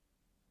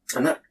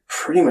 And that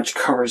pretty much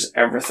covers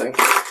everything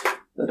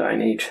that I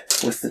need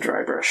with the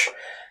dry brush.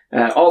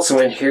 Also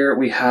in here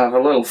we have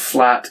a little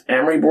flat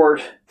emery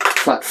board,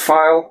 flat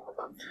file.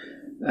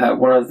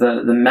 One of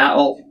the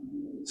metal,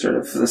 sort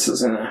of, this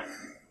is in a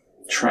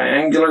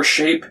triangular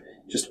shape,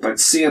 just about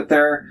see it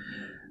there.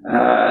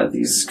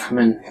 These come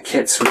in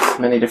kits with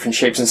many different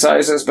shapes and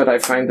sizes, but I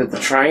find that the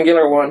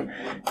triangular one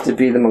to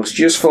be the most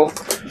useful.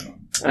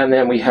 And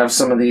then we have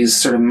some of these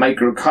sort of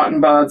micro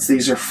cotton buds.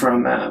 These are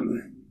from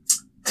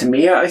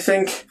Tamiya, I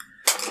think.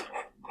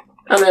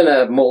 And then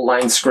a mold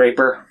line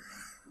scraper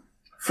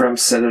from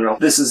Citadel.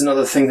 This is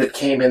another thing that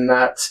came in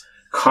that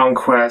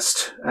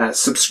Conquest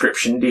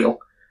subscription deal.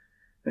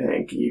 I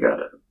think you got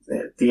it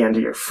at the end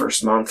of your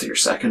first month or your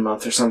second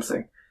month or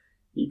something.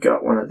 You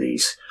got one of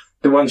these.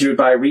 The ones you would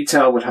buy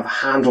retail would have a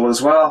handle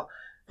as well,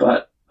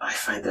 but I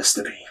find this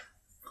to be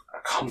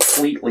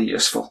completely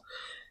useful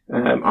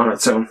on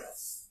its own.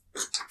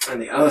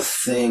 And the other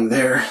thing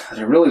there that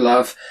I really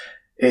love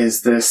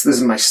is this. This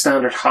is my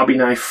standard hobby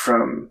knife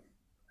from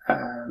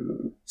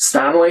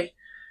Stanley.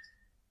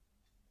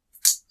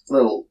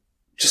 Little,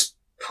 just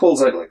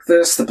pulls out like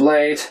this, the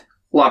blade,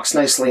 locks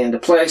nicely into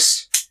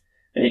place,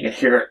 and you can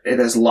hear it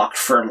is locked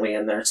firmly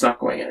in there. It's not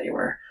going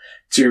anywhere.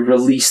 To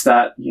release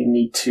that, you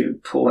need to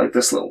pull out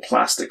this little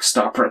plastic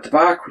stopper at the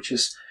back, which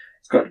is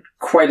got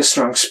quite a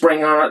strong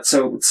spring on it,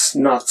 so it's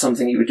not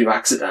something you would do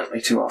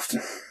accidentally too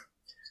often.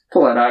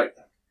 Pull that out,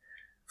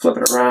 flip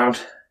it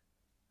around,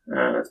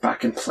 and it's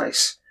back in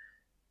place.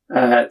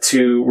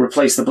 To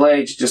replace the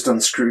blade, you just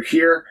unscrew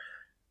here,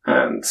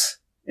 and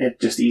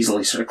it just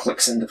easily sort of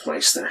clicks into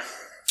place there.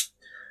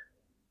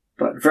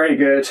 But very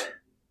good,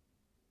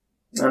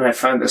 and I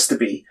found this to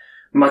be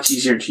much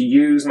easier to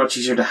use, much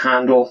easier to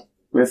handle,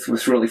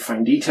 with really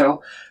fine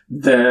detail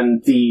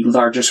than the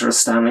larger sort of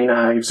Stanley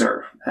knives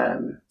or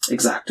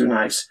X-Acto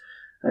knives.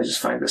 I just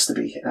find this to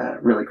be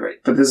really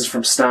great. But this is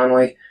from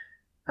Stanley,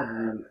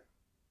 and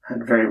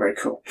very, very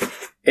cool.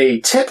 A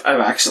tip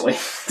I've actually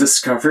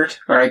discovered,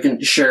 or I can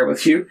share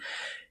with you,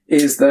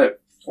 is that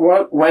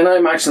when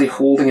I'm actually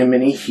holding a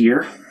mini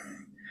here,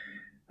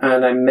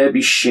 and I'm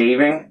maybe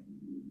shaving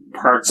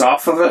parts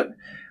off of it,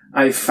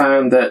 I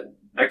found that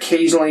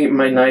occasionally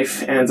my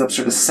knife ends up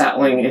sort of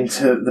settling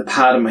into the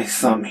pad of my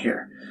thumb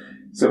here.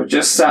 So it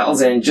just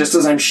settles in just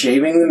as I'm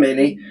shaving the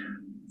mini,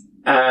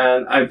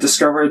 and I've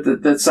discovered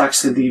that this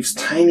actually leaves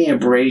tiny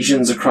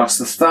abrasions across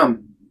the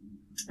thumb.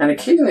 And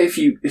occasionally if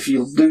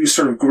you lose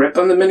sort of grip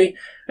on the mini,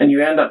 and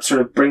you end up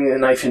sort of bringing the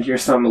knife into your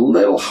thumb a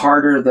little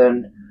harder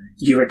than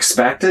you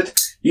expected,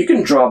 you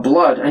can draw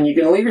blood, and you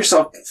can leave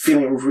yourself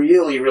feeling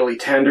really, really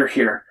tender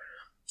here,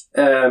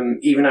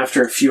 even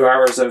after a few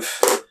hours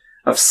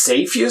of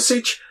safe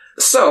usage.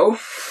 So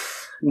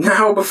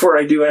now, before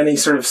I do any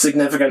sort of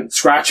significant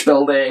scratch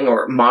building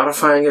or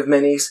modifying of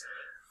minis,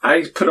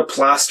 I put a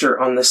plaster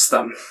on this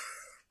thumb.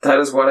 That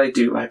is what I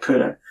do. I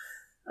put a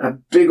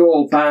big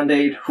old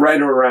Band-Aid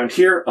right around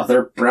here.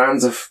 Other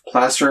brands of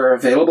plaster are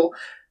available,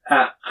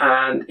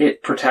 and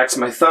it protects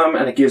my thumb,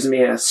 and it gives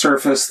me a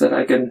surface that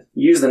I can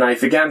use the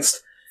knife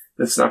against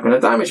that's not going to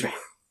damage me.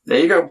 There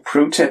you go.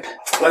 Pro tip.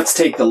 Let's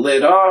take the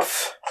lid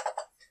off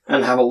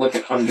and have a look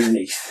at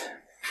underneath.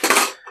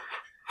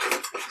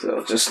 So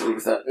I'll just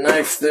leave that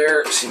knife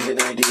there so you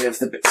get an idea of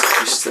the bits and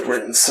pieces that were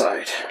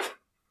inside.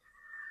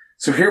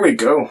 So here we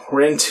go.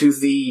 We're into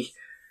the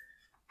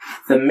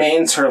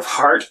main sort of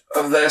heart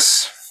of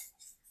this.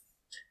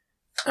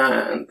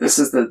 And this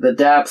is the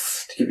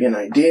depth, to give you an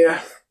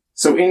idea.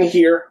 So in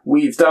here,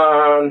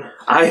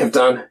 I have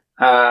done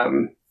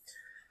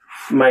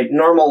my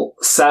normal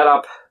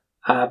setup,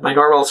 my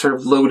normal sort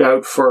of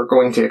loadout for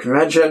going to a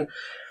convention.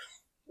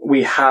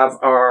 We have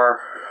our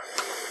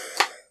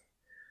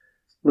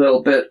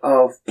little bit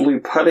of blue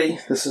putty.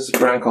 This is a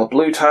brand called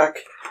Blue Tack.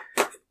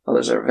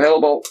 Others are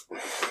available.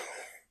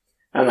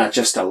 And that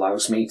just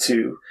allows me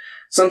to,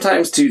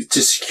 sometimes to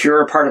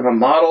secure a part of a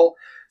model.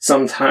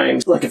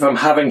 Sometimes, like if I'm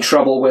having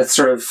trouble with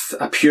sort of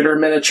a pewter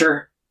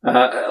miniature,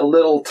 a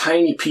little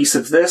tiny piece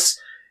of this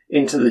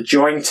into the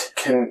joint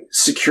can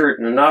secure it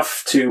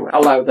enough to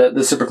allow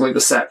the super glue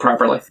to set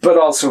properly. But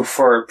also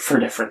for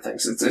different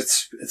things.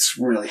 It's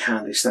really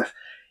handy stuff.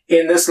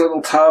 In this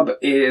little tub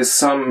is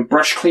some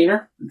brush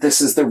cleaner.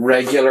 This is the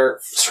regular,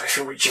 sorry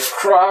for reaching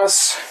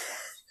across,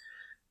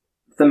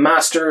 the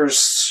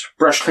Masters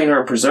brush cleaner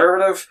and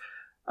preservative.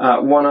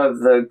 One of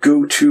the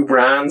go-to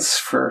brands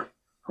for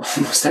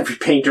almost every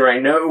painter I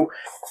know.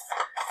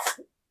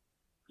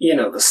 You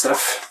know the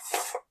stuff.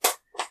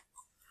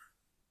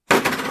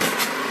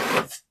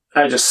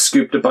 I just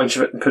scooped a bunch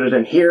of it and put it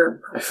in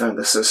here. I found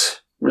this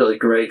is really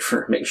great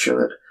for making sure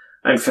that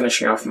I'm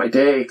finishing off my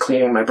day,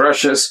 cleaning my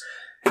brushes,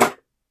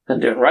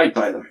 and doing right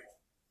by them.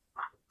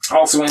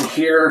 Also in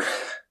here,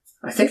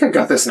 I think I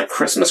got this in a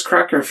Christmas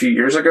cracker a few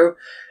years ago.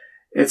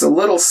 It's a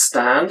little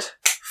stand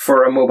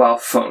for a mobile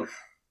phone.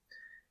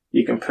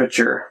 You can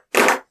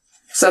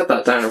set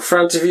that down in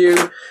front of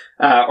you,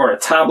 or a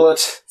tablet.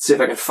 Let's see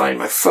if I can find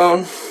my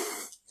phone.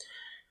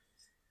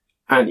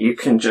 And you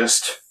can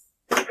just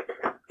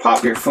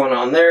pop your phone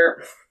on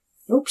there.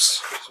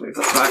 Oops, let's move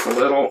that back a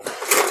little.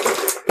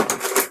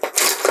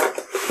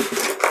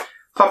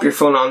 Pop your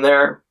phone on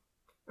there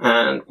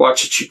and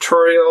watch a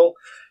tutorial,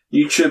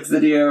 YouTube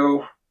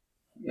video,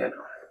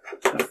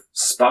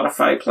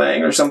 Spotify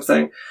playing or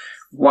something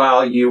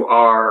while you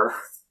are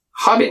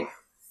hobbying.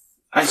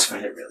 I just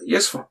find it really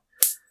useful.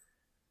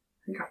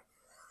 There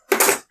you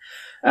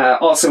go.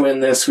 Also in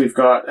this, we've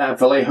got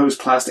Vallejo's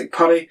plastic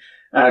putty,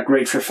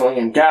 great for filling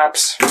in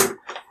gaps.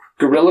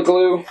 Gorilla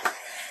Glue.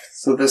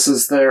 So this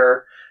is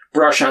their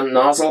brush and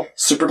nozzle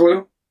super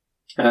glue.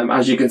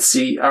 As you can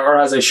see, or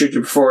as I showed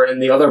you before in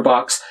the other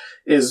box,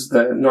 is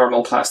the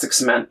normal plastic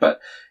cement. But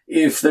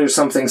if there's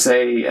something,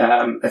 say,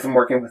 if I'm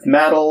working with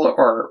metal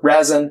or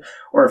resin,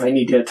 or if I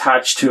need to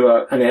attach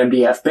to an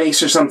MDF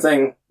base or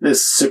something,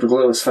 this super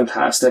glue is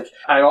fantastic.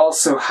 I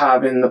also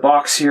have in the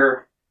box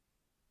here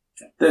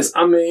this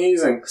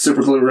amazing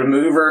super glue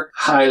remover.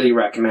 Highly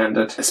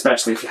recommended,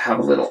 especially if you have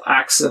a little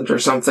accent or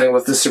something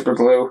with the super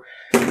glue.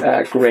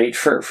 Great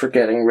for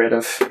getting rid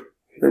of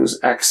those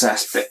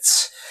excess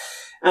bits.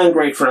 And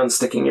great for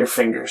unsticking your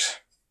fingers.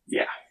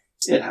 Yeah,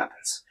 it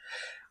happens.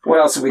 What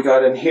else have we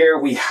got in here?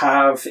 We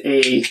have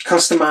a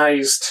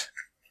customized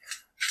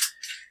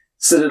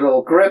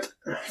Citadel grip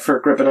for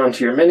gripping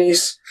onto your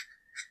minis.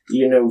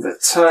 You know the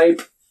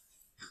type.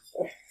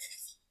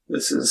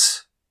 This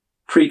is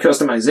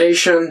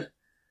pre-customization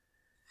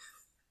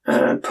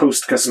and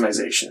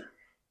post-customization.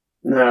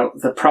 Now,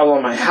 the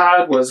problem I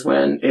had was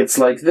when it's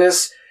like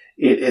this,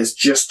 it is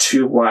just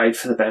too wide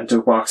for the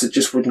Bento box. It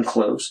just wouldn't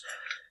close.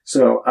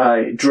 So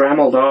I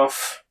dremeled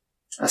off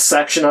a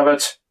section of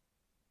it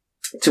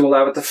to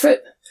allow it to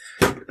fit.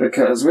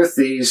 Because with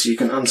these, you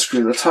can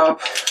unscrew the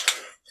top.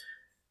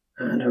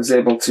 And I was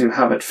able to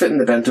have it fit in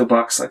the Bento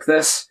box like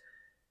this.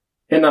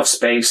 Enough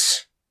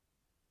space.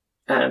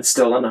 And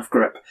still enough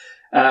grip.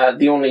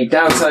 The only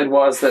downside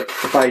was that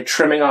by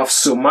trimming off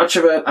so much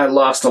of it, I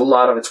lost a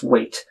lot of its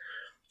weight.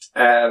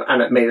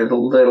 And it made it a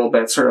little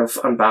bit sort of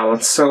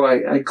unbalanced. So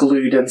I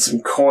glued in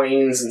some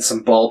coins and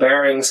some ball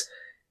bearings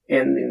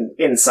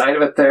inside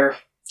of it there.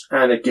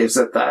 And it gives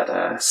it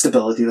that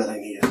stability that I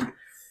needed.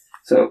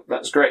 So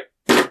that's great.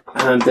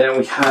 And then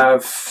we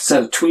have a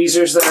set of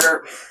tweezers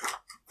there.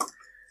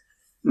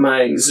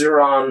 My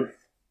Xuron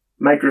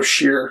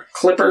Micro-Shear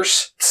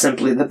clippers.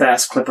 Simply the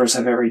best clippers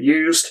I've ever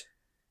used.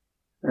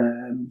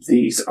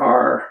 These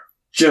are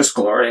just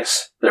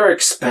glorious. They're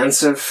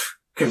expensive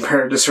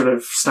compared to sort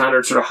of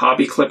standard sort of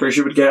hobby clippers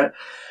you would get.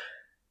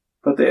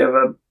 But they have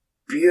a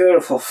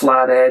beautiful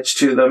flat edge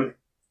to them.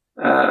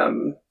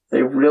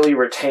 They really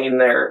retain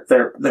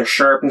their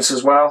sharpness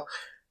as well.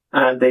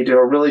 And they do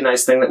a really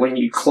nice thing that when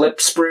you clip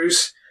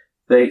sprues,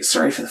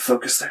 sorry for the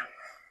focus there.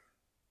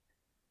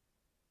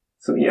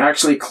 So when you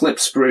actually clip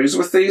sprues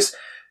with these,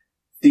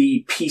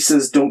 the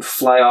pieces don't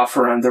fly off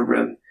around the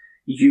room,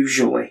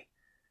 usually.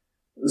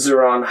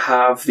 Xuron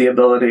have the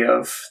ability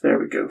of, there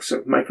we go,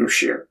 so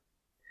Micro-Shear.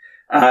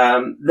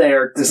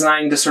 They're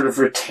designed to sort of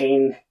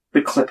retain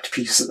the clipped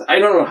pieces. I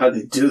don't know how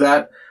they do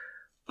that,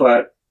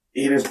 but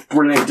it is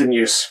brilliant in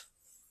use.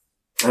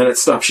 And it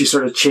stops you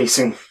sort of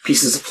chasing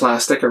pieces of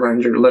plastic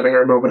around your living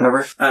room or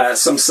whatever.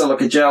 Some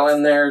silica gel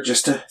in there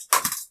just to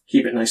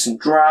keep it nice and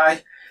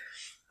dry.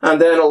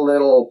 And then a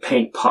little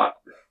paint pot.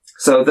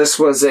 So this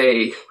was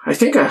I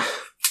think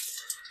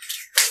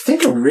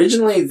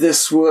originally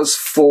this was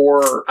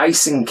for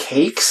icing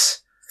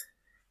cakes.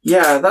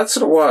 Yeah, that's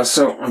what it was.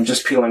 So I'm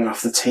just peeling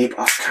off the tape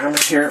off camera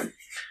here.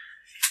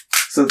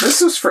 So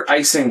this was for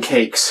icing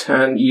cakes.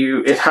 And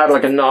it had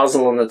like a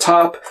nozzle on the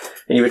top.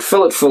 And you would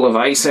fill it full of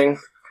icing.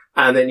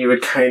 And then you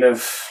would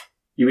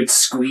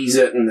squeeze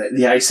it and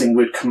the icing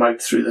would come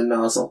out through the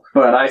nozzle.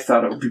 But I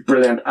thought it would be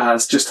brilliant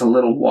as just a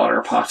little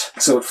water pot.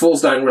 So it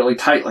folds down really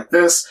tight like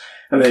this,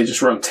 and then you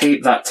just run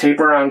that tape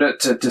around it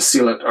to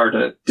seal it or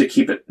to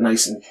keep it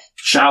nice and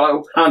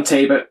shallow.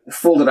 Untape it,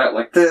 fold it out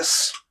like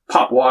this,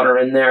 pop water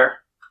in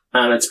there,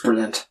 and it's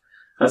brilliant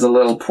as a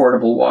little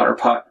portable water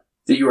pot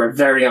that you are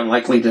very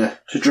unlikely to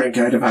drink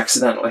out of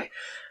accidentally.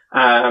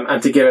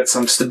 And to give it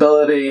some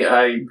stability,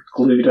 I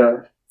glued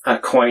a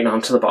coin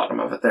onto the bottom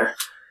of it there.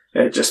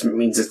 It just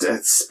means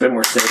it's a bit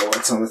more stable when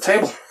it's on the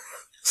table.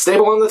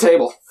 Stable on the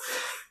table.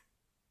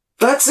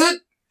 That's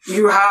it.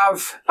 You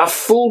have a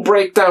full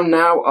breakdown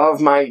now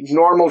of my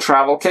normal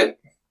travel kit.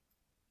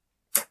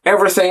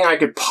 Everything I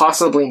could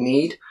possibly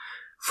need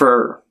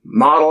for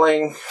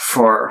modeling,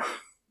 for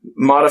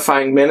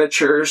modifying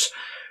miniatures,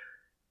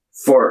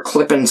 for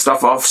clipping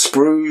stuff off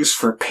sprues,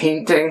 for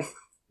painting.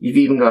 You've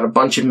even got a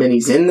bunch of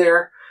minis in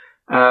there.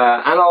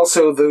 And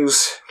also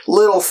those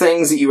little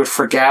things that you would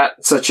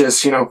forget, such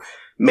as,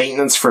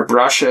 maintenance for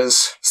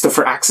brushes, stuff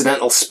for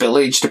accidental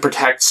spillage to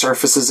protect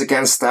surfaces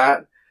against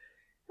that.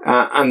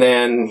 And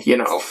then,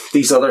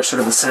 these other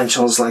sort of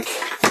essentials like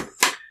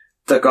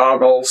the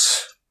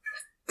goggles,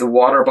 the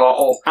water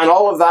bottle, and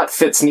all of that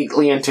fits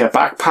neatly into a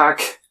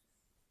backpack.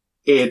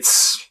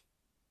 It's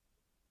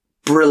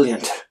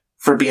brilliant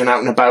for being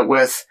out and about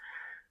with.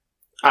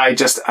 I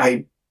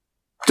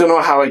don't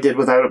know how I did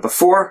without it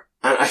before,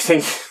 and I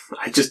think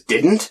I just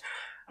didn't.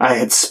 I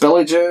had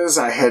spillages,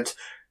 I had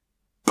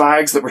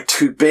bags that were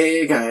too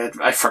big,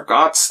 I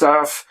forgot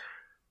stuff.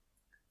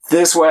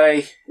 This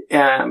way,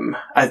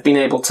 I've been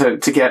able to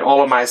get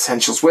all of my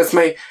essentials with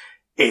me.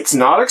 It's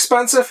not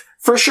expensive.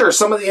 For sure,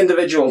 some of the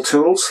individual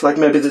tools, like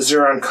maybe the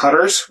Xuron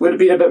cutters, would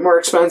be a bit more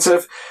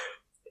expensive.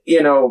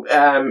 You know,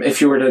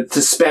 if you were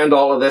to spend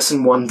all of this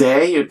in one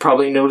day, you'd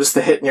probably notice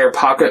the hit in your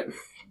pocket.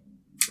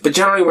 But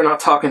generally, we're not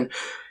talking,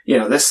 you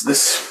know,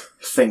 this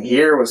thing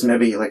here was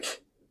maybe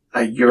like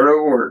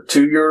 €1 or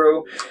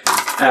 €2.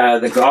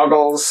 The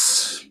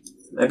goggles,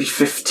 maybe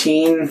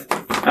 15.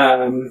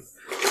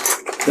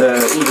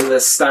 Even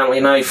this Stanley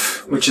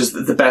knife, which is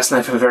the best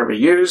knife I've ever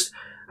used,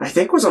 I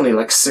think was only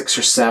like 6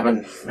 or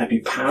 7,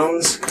 maybe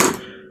pounds.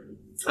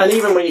 And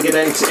even when you get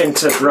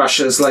into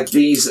brushes like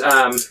these,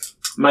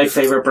 my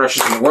favorite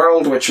brushes in the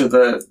world, which are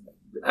the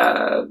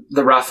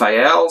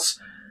Raphaels,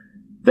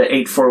 the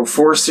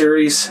 8404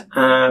 series,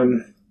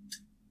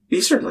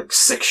 these are like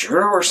 €6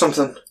 or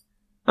something,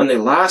 and they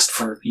last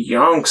for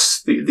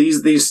yonks.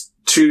 These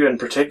two in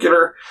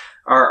particular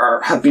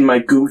have been my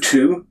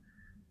go-to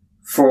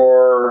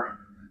for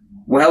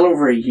well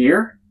over a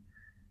year,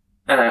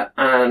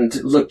 and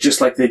look just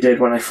like they did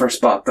when I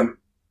first bought them.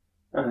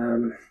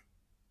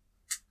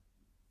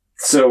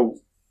 So,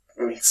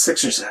 I mean,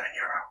 €6 or €7,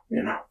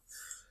 you know,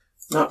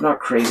 not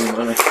crazy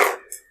money.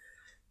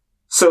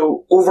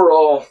 So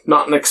overall,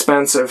 not an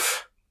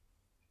expensive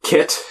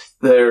kit.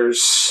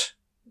 There's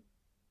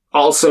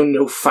also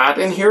no fat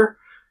in here.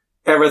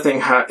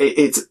 Everything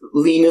it's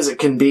lean as it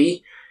can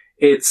be.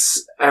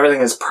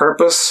 Everything has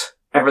purpose.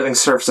 Everything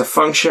serves a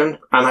function,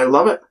 and I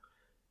love it.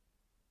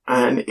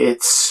 And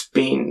it's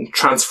been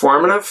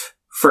transformative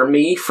for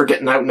me for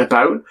getting out and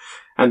about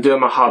and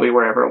doing my hobby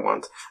wherever I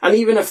want. And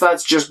even if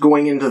that's just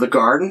going into the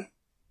garden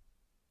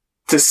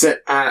to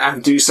sit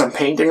and do some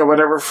painting or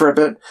whatever for a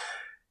bit,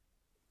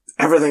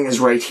 everything is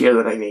right here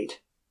that I need,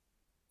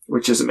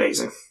 which is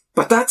amazing.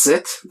 But that's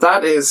it.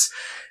 That is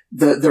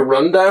the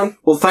rundown.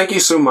 Well, thank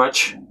you so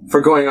much for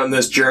going on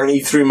this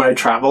journey through my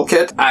travel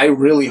kit. I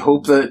really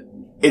hope that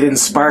it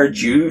inspired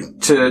you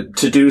to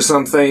do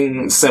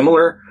something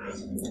similar,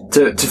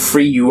 to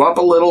free you up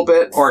a little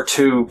bit, or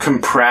to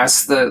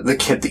compress the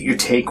kit that you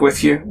take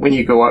with you when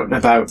you go out and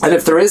about. And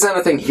if there is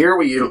anything here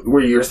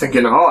where you're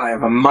thinking, oh, I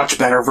have a much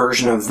better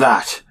version of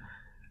that,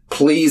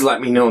 please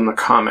let me know in the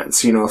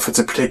comments. You know, if it's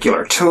a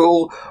particular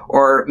tool,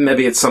 or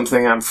maybe it's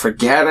something I'm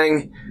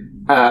forgetting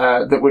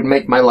that would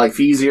make my life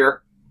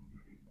easier,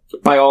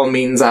 by all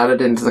means add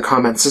it into the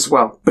comments as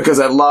well. Because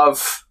I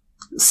love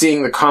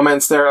seeing the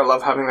comments there. I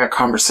love having that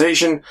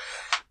conversation,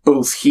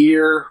 both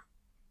here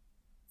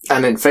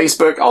and in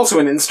Facebook, also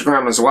in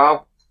Instagram as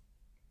well.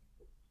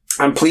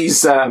 And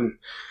please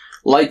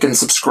like and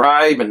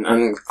subscribe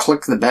and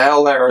click the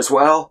bell there as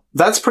well.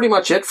 That's pretty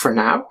much it for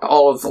now.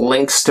 All of the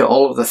links to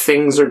all of the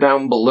things are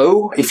down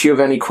below. If you have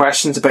any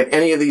questions about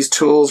any of these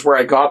tools, where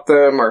I got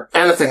them, or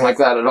anything like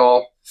that at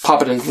all,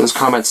 pop it into those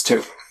comments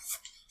too.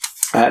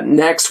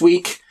 Next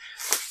week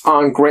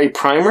on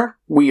GrayPrimer,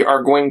 we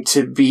are going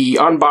to be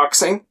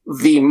unboxing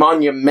the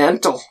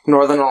monumental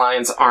Northern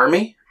Alliance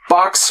Army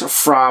box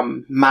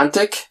from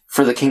Mantic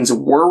for the Kings of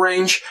War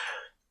range.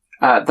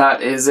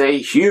 That is a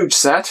huge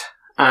set,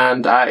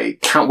 and I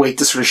can't wait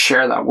to sort of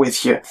share that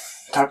with you.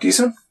 Talk to you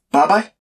soon. Bye-bye.